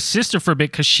get into his sister for a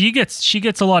bit because she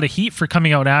gets a lot of heat for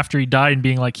coming out after he died and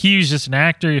being like, he was just an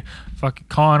actor, fucking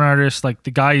con artist. Like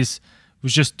the guy was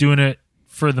just doing it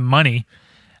for the money.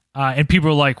 And people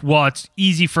are like, well, it's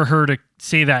easy for her to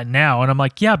say that now. And I'm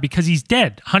like, yeah, because he's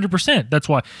dead. 100%. That's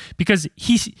why. Because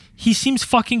he seems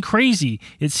fucking crazy.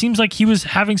 It seems like he was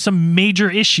having some major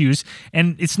issues.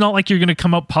 And it's not like you're going to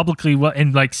come out publicly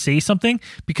and like say something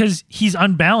because he's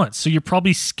unbalanced. So you're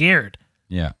probably scared.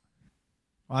 Yeah.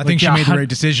 Well, I think she made the right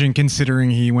decision considering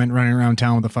he went running around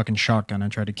town with a fucking shotgun and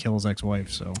tried to kill his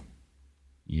ex-wife. So,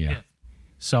 Yeah.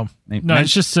 So no,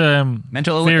 it's just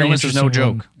mental very illness is no interesting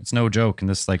joke. one. It's no joke, and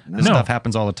this stuff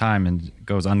happens all the time and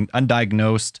goes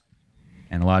undiagnosed,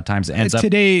 and a lot of times it ends up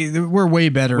today we're way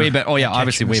better. Way better. Oh yeah, at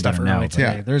obviously catching way this stuff better now. early but-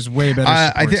 today. Yeah. There's way better. I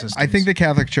Support think systems. the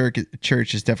Catholic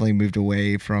Church has definitely moved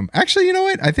away from. Actually, you know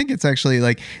what? I think it's actually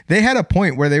like they had a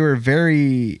point where they were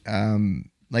very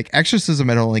like exorcism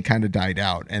had only kind of died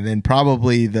out, and then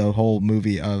probably the whole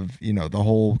movie of the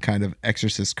whole kind of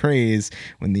exorcist craze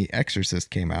when The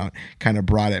Exorcist came out kind of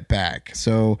brought it back.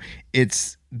 So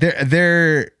it's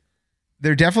they're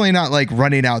definitely not like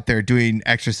running out there doing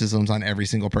exorcisms on every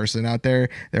single person out there.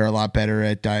 They're a lot better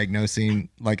at diagnosing.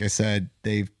 Like I said,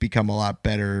 they've become a lot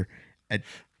better at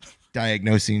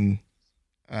diagnosing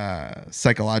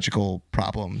psychological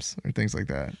problems or things like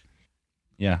that.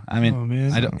 Yeah, I mean, Oh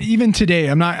man! I don't- Even today,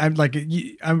 I'm like,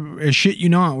 I shit you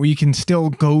not. We can still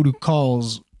go to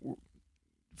calls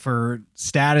for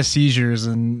status seizures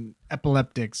and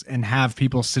epileptics and have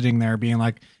people sitting there being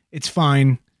like, "It's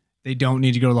fine. They don't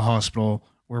need to go to the hospital.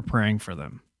 We're praying for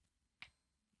them."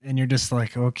 And you're just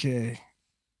like, okay,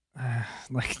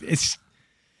 like it's.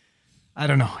 I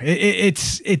don't know.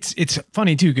 It's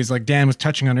funny too because like Dan was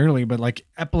touching on earlier, but like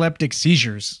epileptic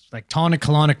seizures, like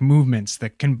tonic-clonic movements, the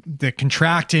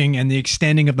contracting and the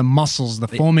extending of the muscles, the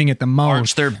foaming at the mouth,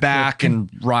 arch their back and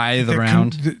writhe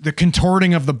around. the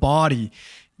contorting of the body.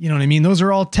 You know what I mean? Those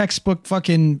are all textbook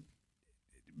fucking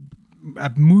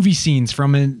movie scenes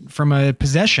from a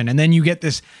possession, and then you get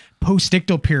this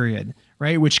postictal period,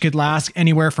 right, which could last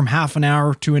anywhere from half an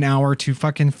hour to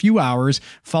fucking few hours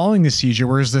following the seizure.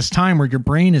 Whereas this time where your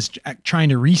brain is trying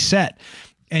to reset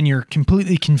and you're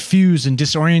completely confused and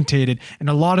disorientated, and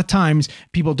a lot of times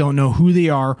people don't know who they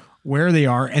are, where they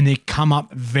are, and they come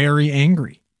up very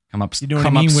angry. Come up, You know what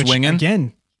come I mean? up Which, swinging.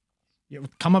 again,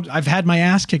 come up. I've had my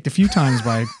ass kicked a few times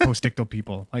by postictal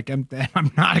people. Like I'm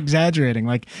not exaggerating.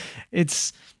 Like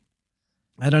it's,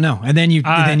 I don't know. And then you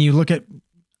look at,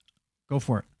 go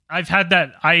for it. I've had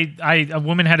that. A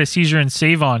woman had a seizure in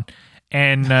Save-On,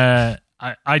 and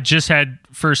I just had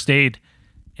first aid,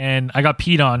 and I got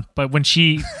peed on. But when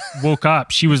she woke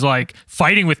up, she was like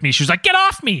fighting with me. She was like, "Get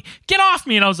off me! Get off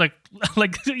me!" And I was like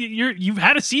you've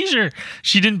had a seizure.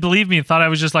 She didn't believe me and thought I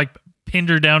was just like pinned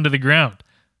her down to the ground.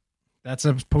 That's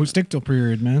a postictal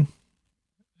period, man.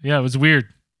 Yeah, it was weird.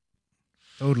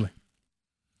 Totally.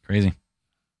 Crazy.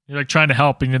 You're like trying to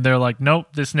help, and they're like, "Nope,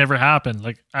 this never happened."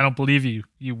 Like, I don't believe you,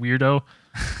 you weirdo.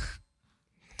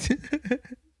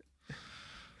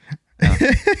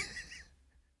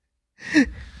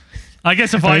 I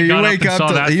guess if I got up and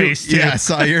saw that face too. Yeah, I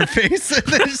saw your face. And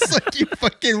they're just like, you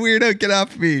fucking weirdo, get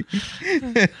off me.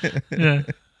 Yeah.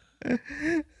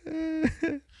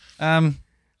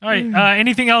 All right.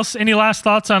 Anything else? Any last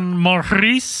thoughts on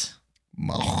Maurice?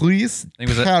 Maurice It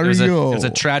was a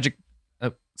Theriault. tragic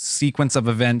sequence of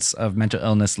events of mental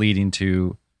illness leading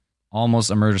to almost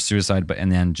a murder suicide,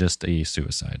 and then just a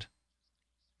suicide.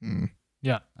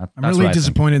 Yeah. I'm That's what really I think.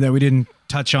 disappointed that we didn't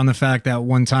touch on the fact that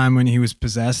one time when he was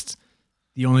possessed,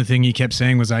 the only thing he kept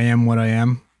saying was, "I am what I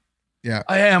am." Yeah,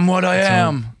 I am what I That's all.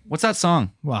 am. What's that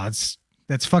song? Wow,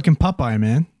 that's fucking Popeye,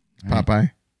 man.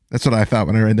 Popeye. That's what I thought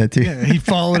when I read that too. Yeah, he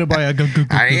followed it by a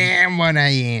I am what I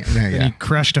am. No, and yeah, he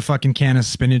crushed a fucking can of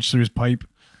spinach through his pipe.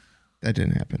 that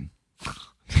didn't happen.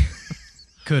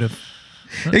 Could have.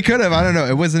 It could have. I don't know.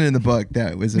 It wasn't in the book.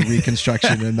 That was a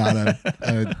reconstruction and not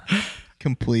a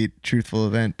complete truthful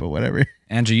event. But whatever.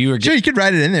 Andrew, you were Sure, you could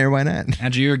write it in there. Why not?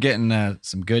 Andrew, you were getting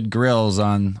some good grills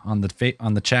on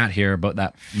the chat here about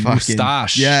that Fucking-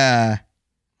 mustache. Yeah,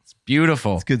 It's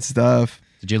beautiful. it's good stuff.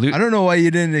 Did you lose? I don't know why you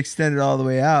didn't extend it all the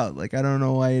way out. Like, I don't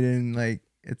know why you didn't like.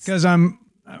 It's Because I'm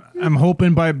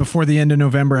hoping before the end of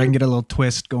November I can get a little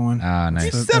twist going. Ah,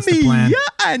 nice. That's the plan.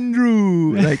 yeah,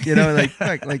 Andrew. Like,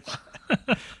 like.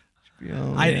 You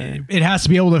know, yeah. It has to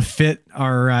be able to fit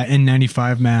our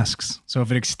N95 masks. So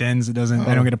if it extends, it doesn't.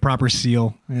 I don't get a proper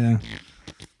seal. Yeah,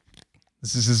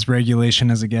 this is as regulation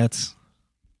as it gets.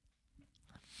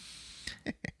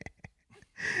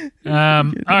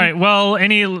 All right. Well,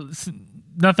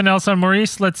 nothing else on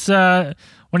Maurice? Let's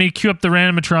when you queue up the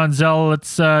randomatron, Zell,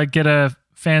 let's get a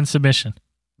fan submission.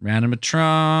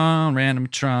 Randomatron.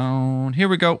 Here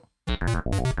we go.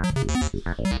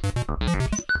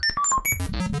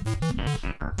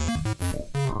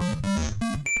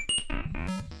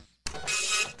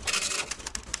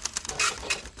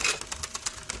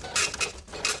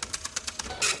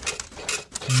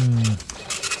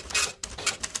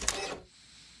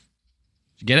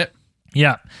 Did you get it?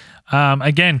 Yeah.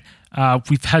 Again,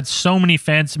 we've had so many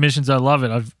fan submissions. I love it.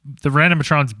 The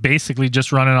Randomatron's basically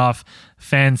just running off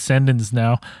fan send-ins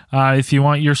now. If you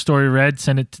want your story read,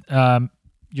 send it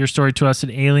your story to us at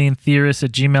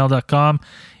alientheorist@gmail.com.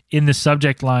 In the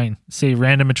subject line, say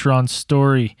Randomatron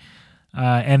story.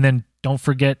 And then don't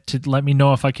forget to let me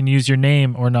know if I can use your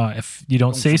name or not. If you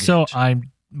don't say so,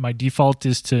 my default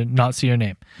is to not see your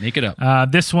name. Make it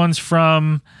up. This one's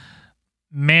from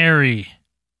Mary.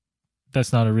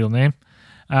 That's not a real name.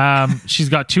 She's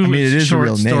got two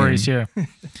short stories here.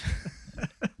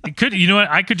 It could, you know what?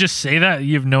 I could just say that.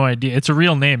 You have no idea. It's a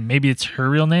real name. Maybe it's her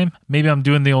real name. Maybe I'm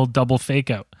doing the old double fake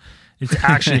out. It's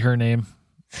actually her name.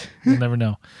 You'll never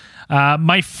know.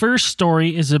 My first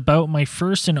story is about my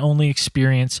first and only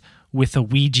experience with a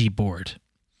Ouija board.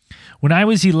 When I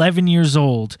was 11 years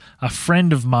old, a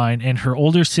friend of mine and her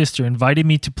older sister invited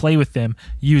me to play with them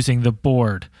using the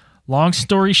board. Long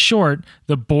story short,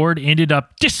 the board ended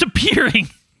up disappearing.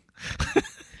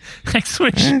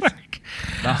 Exclamation mark.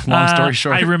 Long story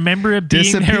short. I remember it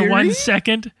being there 1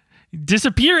 second.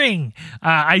 Disappearing.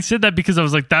 I said that because I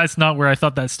was like, that's not where I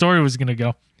thought that story was going to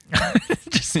go.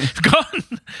 Just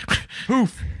gone.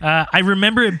 Poof. I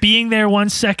remember it being there 1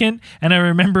 second, and I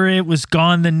remember it was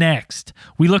gone the next.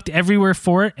 We looked everywhere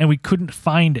for it, and we couldn't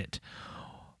find it.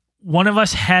 One of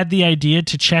us had the idea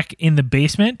to check in the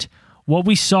basement. What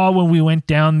we saw when we went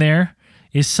down there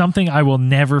is something I will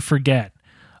never forget.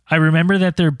 I remember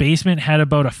that their basement had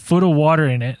about a foot of water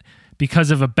in it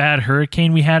because of a bad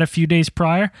hurricane we had a few days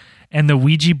prior, and the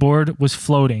Ouija board was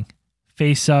floating,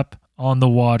 face up on the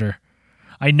water.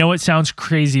 I know it sounds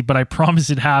crazy, but I promise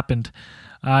it happened.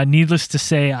 Needless to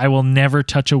say, I will never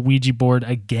touch a Ouija board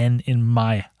again in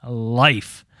my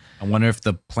life. I wonder if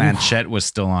the planchette was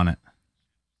still on it.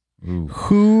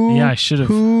 Ooh. Yeah, I should have.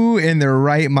 Who in their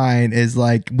right mind is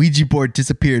like, Ouija board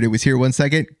disappeared. It was here 1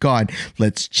 second. Gone.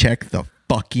 Let's check the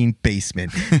fucking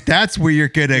basement. That's where you're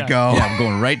going to go. Yeah, I'm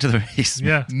going right to the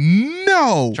basement. Yeah.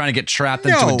 No. Trying to get trapped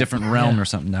into a different realm or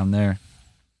something down there.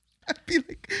 I'd be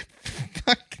like,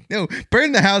 fuck no.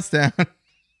 Burn the house down.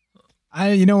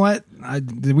 You know what?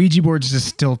 The Ouija board's just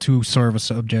still too sore of a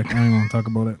subject. I don't want to talk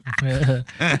about it.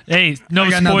 Hey, no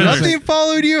got nothing spoilers. to say. Nothing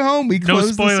followed you home. We No closed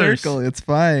the spoilers. circle. It's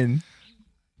fine.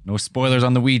 No spoilers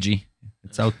on the Ouija.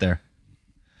 It's out there.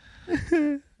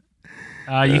 You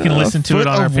can listen to it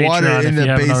on our Foot of water Patreon in if you the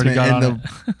haven't already basement. got And on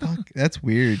it. fuck, that's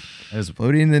weird. It's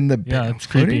Floating in the Yeah, it's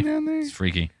floating creepy. down there. It's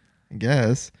freaky. I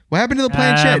guess. What happened to the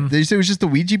planchette? Um, Did you say it was just the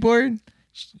Ouija board?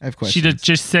 I have questions. She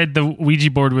just said the Ouija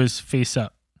board was face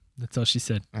up. That's all she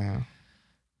said. Oh.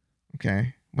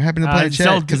 Okay. What happened to the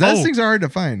Zell- planchette? Because those oh. things are hard to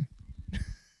find.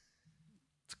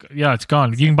 Yeah, it's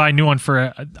gone. You can buy a new one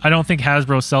for. I don't think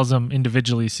Hasbro sells them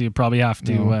individually, so you probably have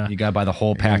to No. You got to buy the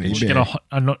whole package. Yeah. get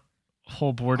a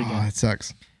whole board Oh, again. it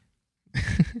sucks.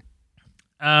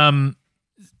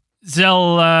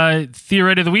 Zell,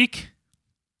 theorite of the week.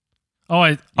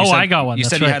 I got one. You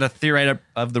That's said right. you had a theorite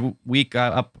of the week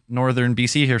up northern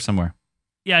BC here somewhere.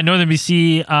 Yeah, Northern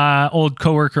BC, old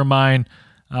coworker of mine,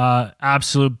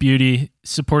 absolute beauty.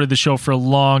 Supported the show for a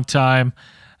long time.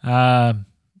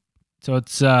 So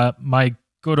it's my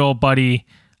good old buddy,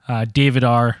 David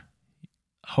R.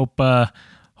 Hope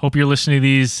you're listening to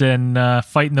these and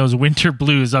fighting those winter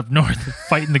blues up north,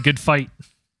 fighting the good fight.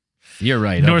 You're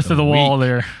right. North of the wall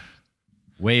there.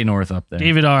 Way north up there.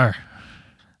 David R.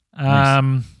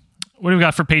 Nice. What do we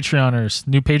got for Patreoners?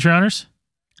 New Patreoners?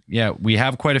 Yeah, we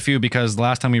have quite a few because the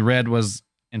last time we read was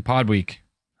in Pod Week.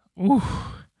 Ooh.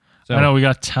 So, I know we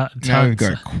got Now we've tons.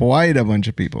 got quite a bunch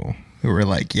of people who were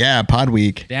like, yeah, Pod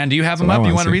Week. Dan, do you have That's them what I up?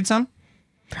 You wanna want to see. read some?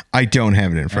 I don't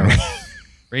have it in front of me.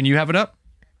 Rain, you have it up?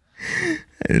 I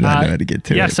did not know how to get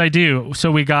to Yes, it. I do.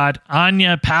 So we got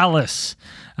Anya Palace.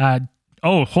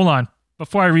 Hold on.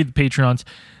 Before I read the Patreons,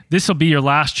 this will be your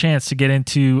last chance to get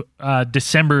into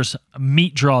December's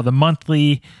meat draw, the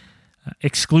monthly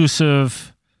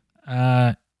exclusive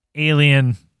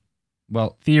alien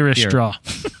Well, theorist here. draw.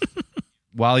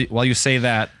 while you say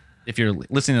that, if you're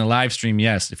listening to the live stream,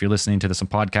 yes. If you're listening to this on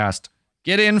podcast,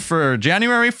 get in for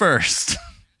January 1st.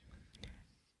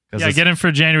 Yeah, get in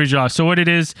for January draw. So what it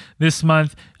is this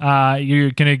month,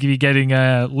 you're going to be getting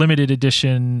a limited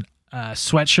edition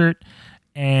sweatshirt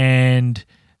and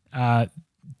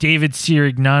David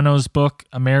Sirignano's book,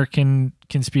 American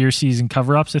Conspiracies and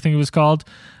Cover-Ups, I think it was called,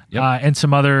 and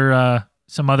some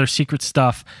other secret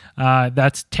stuff.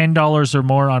 That's $10 or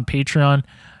more on Patreon,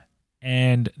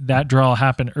 and that draw will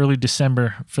happen early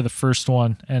December for the first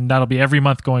one, and that'll be every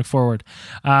month going forward.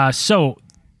 So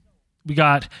we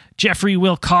got Jeffrey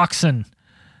Wilcoxon,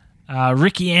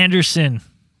 Ricky Anderson,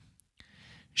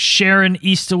 Sharon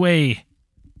Eastaway,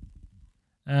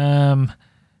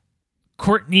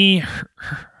 Courtney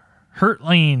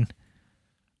Hurtlane,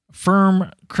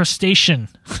 Firm Crustacean.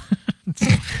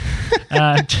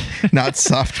 Not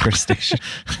soft crustacean.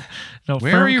 No,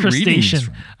 Where Firm are you reading these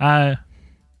Crustacean.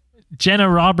 Jenna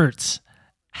Roberts,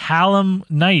 Hallam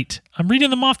Knight. I'm reading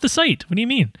them off the site. What do you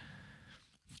mean?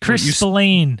 Chris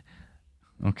Spillane,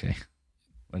 Okay.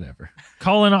 Whatever.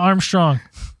 Colin Armstrong.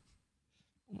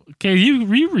 Okay, you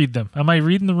reread them. Am I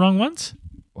reading the wrong ones?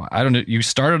 Well, I don't know. You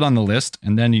started on the list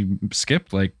and then you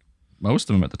skipped like most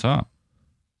of them at the top.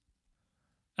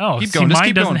 Oh, Keep see, going, just mine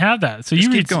keep doesn't going. have that. So Just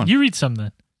you keep read. going. You read some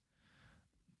then.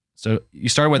 So you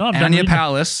start with No, I'm done Anya reading.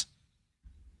 Palace,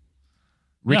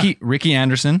 Ricky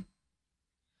Anderson,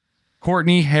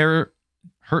 Courtney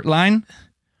Hurtline.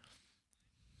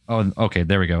 Oh, okay.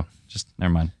 There we go. Just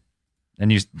never mind. Then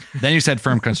you said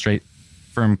Firm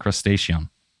Crustacean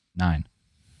 9.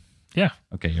 Yeah.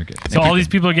 Okay, you're good. So all these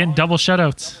people are getting double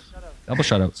shutouts. double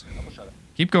shutouts.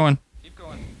 Keep going.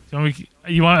 So are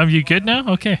you good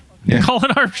now? Okay. Yeah.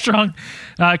 Colin Armstrong,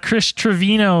 Chris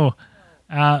Trevino,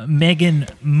 Megan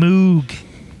Moog,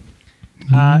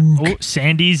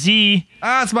 Sandy Z,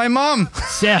 Ah, it's my mom.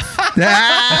 Seth.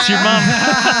 That's your mom.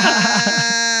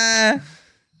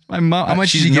 My mom. How much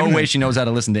She's is she no giving way us? she knows how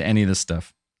to listen to any of this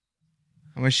stuff.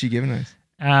 How much is she giving us?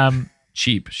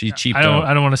 Cheap. She cheaped I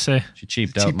out. don't want to say. She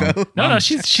cheaped out. Cheapo. Mom. No,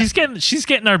 she's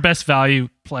getting our best value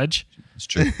pledge. It's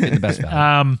true. Getting the best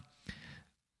value.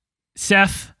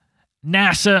 Seth,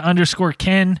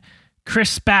 NASA_Ken,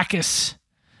 Chris Backus,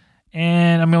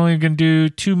 and I'm only going to do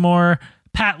 2 more,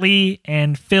 Pat Lee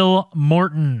and Phil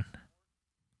Morton,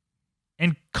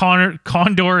 and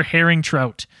Condor Herring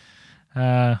Trout.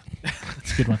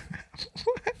 That's a good one.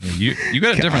 Yeah, you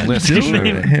got a different list. for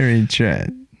sure. Harry Chat.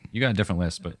 You got a different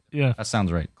list, but Yeah. that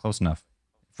sounds right. Close enough.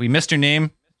 If we missed your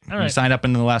name, All you right. signed up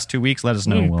in the last 2 weeks, let us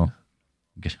know. Mm. We'll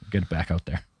get it back out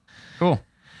there. Cool.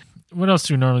 What else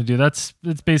do we normally do? That's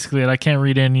basically it. I can't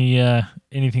read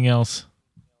anything else.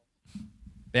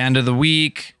 Band of the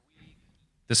week.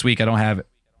 This week I don't have it.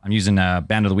 I'm using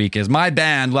band of the week is my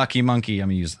band, Lucky Monkey. I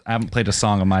haven't played a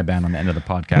song of my band on the end of the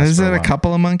podcast. Is for it a while.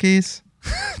 couple of monkeys?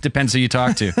 Depends who you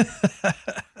talk to.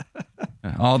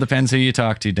 All depends who you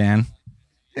talk to, Dan.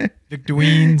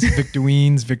 Victorines.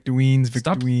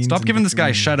 Stop giving this guy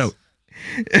a shutout.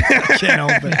 Can't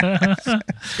help it.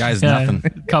 This guy's Yeah,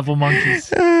 nothing. couple monkeys.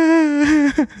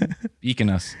 Beaking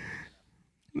us.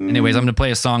 Anyways, I'm going to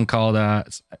play a song called,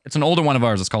 it's an older one of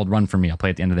ours. It's called Run For Me. I'll play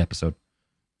it at the end of the episode.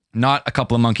 Not a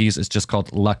couple of monkeys. It's just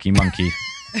called Lucky Monkey.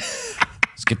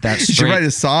 Let's get that You should write straight.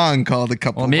 a song called A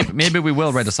Couple Well, of maybe we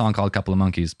will write a song called Couple of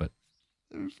Monkeys, but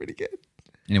Monkeys. Pretty good.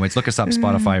 anyways, look us up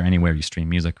Spotify or anywhere you stream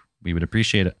music. We would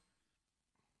appreciate it.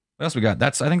 What else we got? I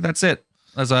think that's it.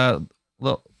 That's a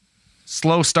little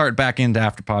slow start back into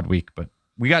Afterpod week, but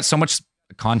we got so much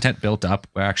content built up.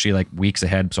 We're actually like weeks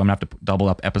ahead, so I'm gonna have to double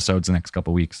up episodes the next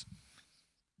couple of weeks.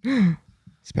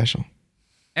 Special.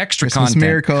 Extra Christmas content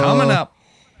miracle. coming up.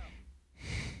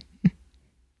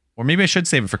 Or maybe I should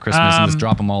save it for Christmas and just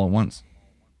drop them all at once.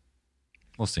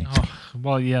 We'll see. Oh,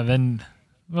 well, yeah, then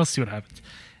we'll see what happens.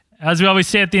 As we always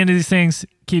say at the end of these things,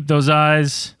 keep those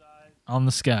eyes on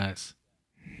the skies.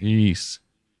 Peace.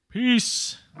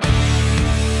 Peace.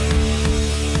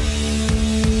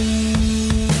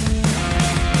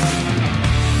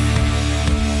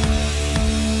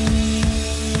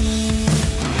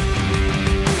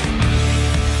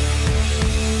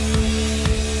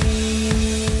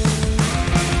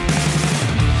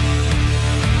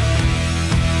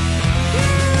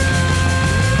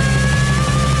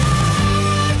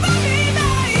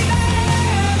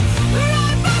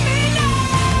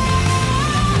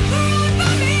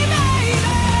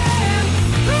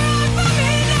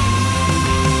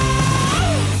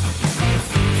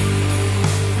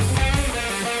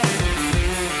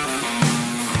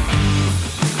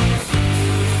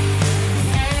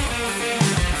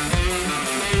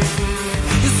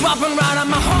 You're swapping right on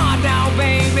my heart now,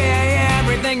 baby.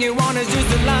 Everything you want is just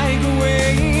a like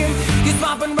away. You're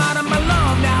swapping right on my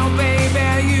love now,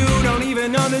 baby. You don't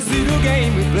even know this little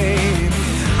game we play.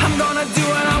 I'm gonna do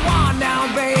what I want now,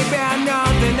 baby.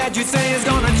 Nothing that you say is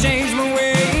gonna change my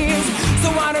ways. So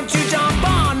why don't you jump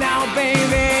on now,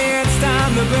 baby? It's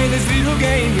time to play this little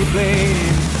game we play.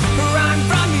 Run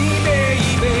from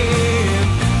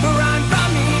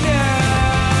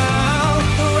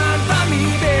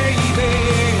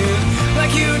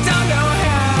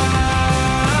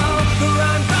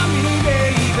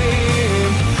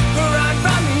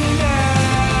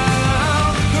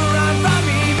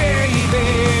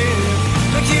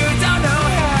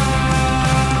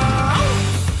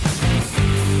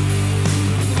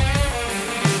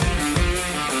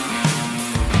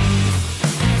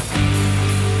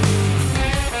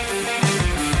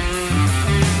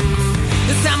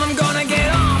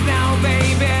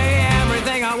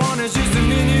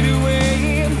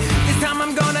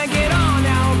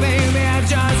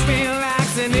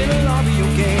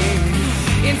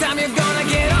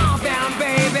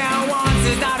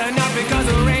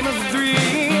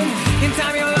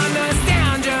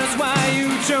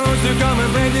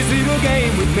this little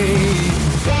game with me.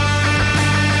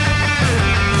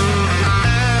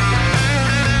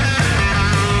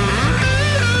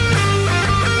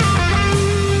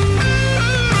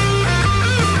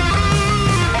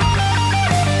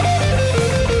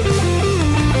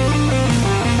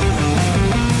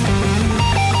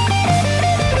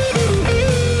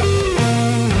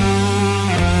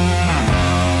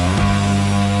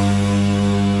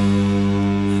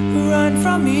 Run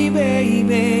from me,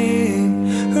 baby.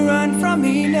 Run from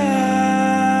me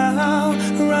now.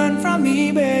 Run from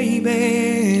me,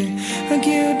 baby. Like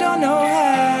you don't know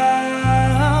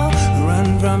how.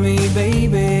 Run from me,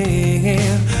 baby.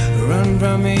 Run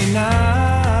from me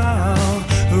now.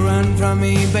 Run from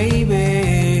me,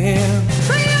 baby.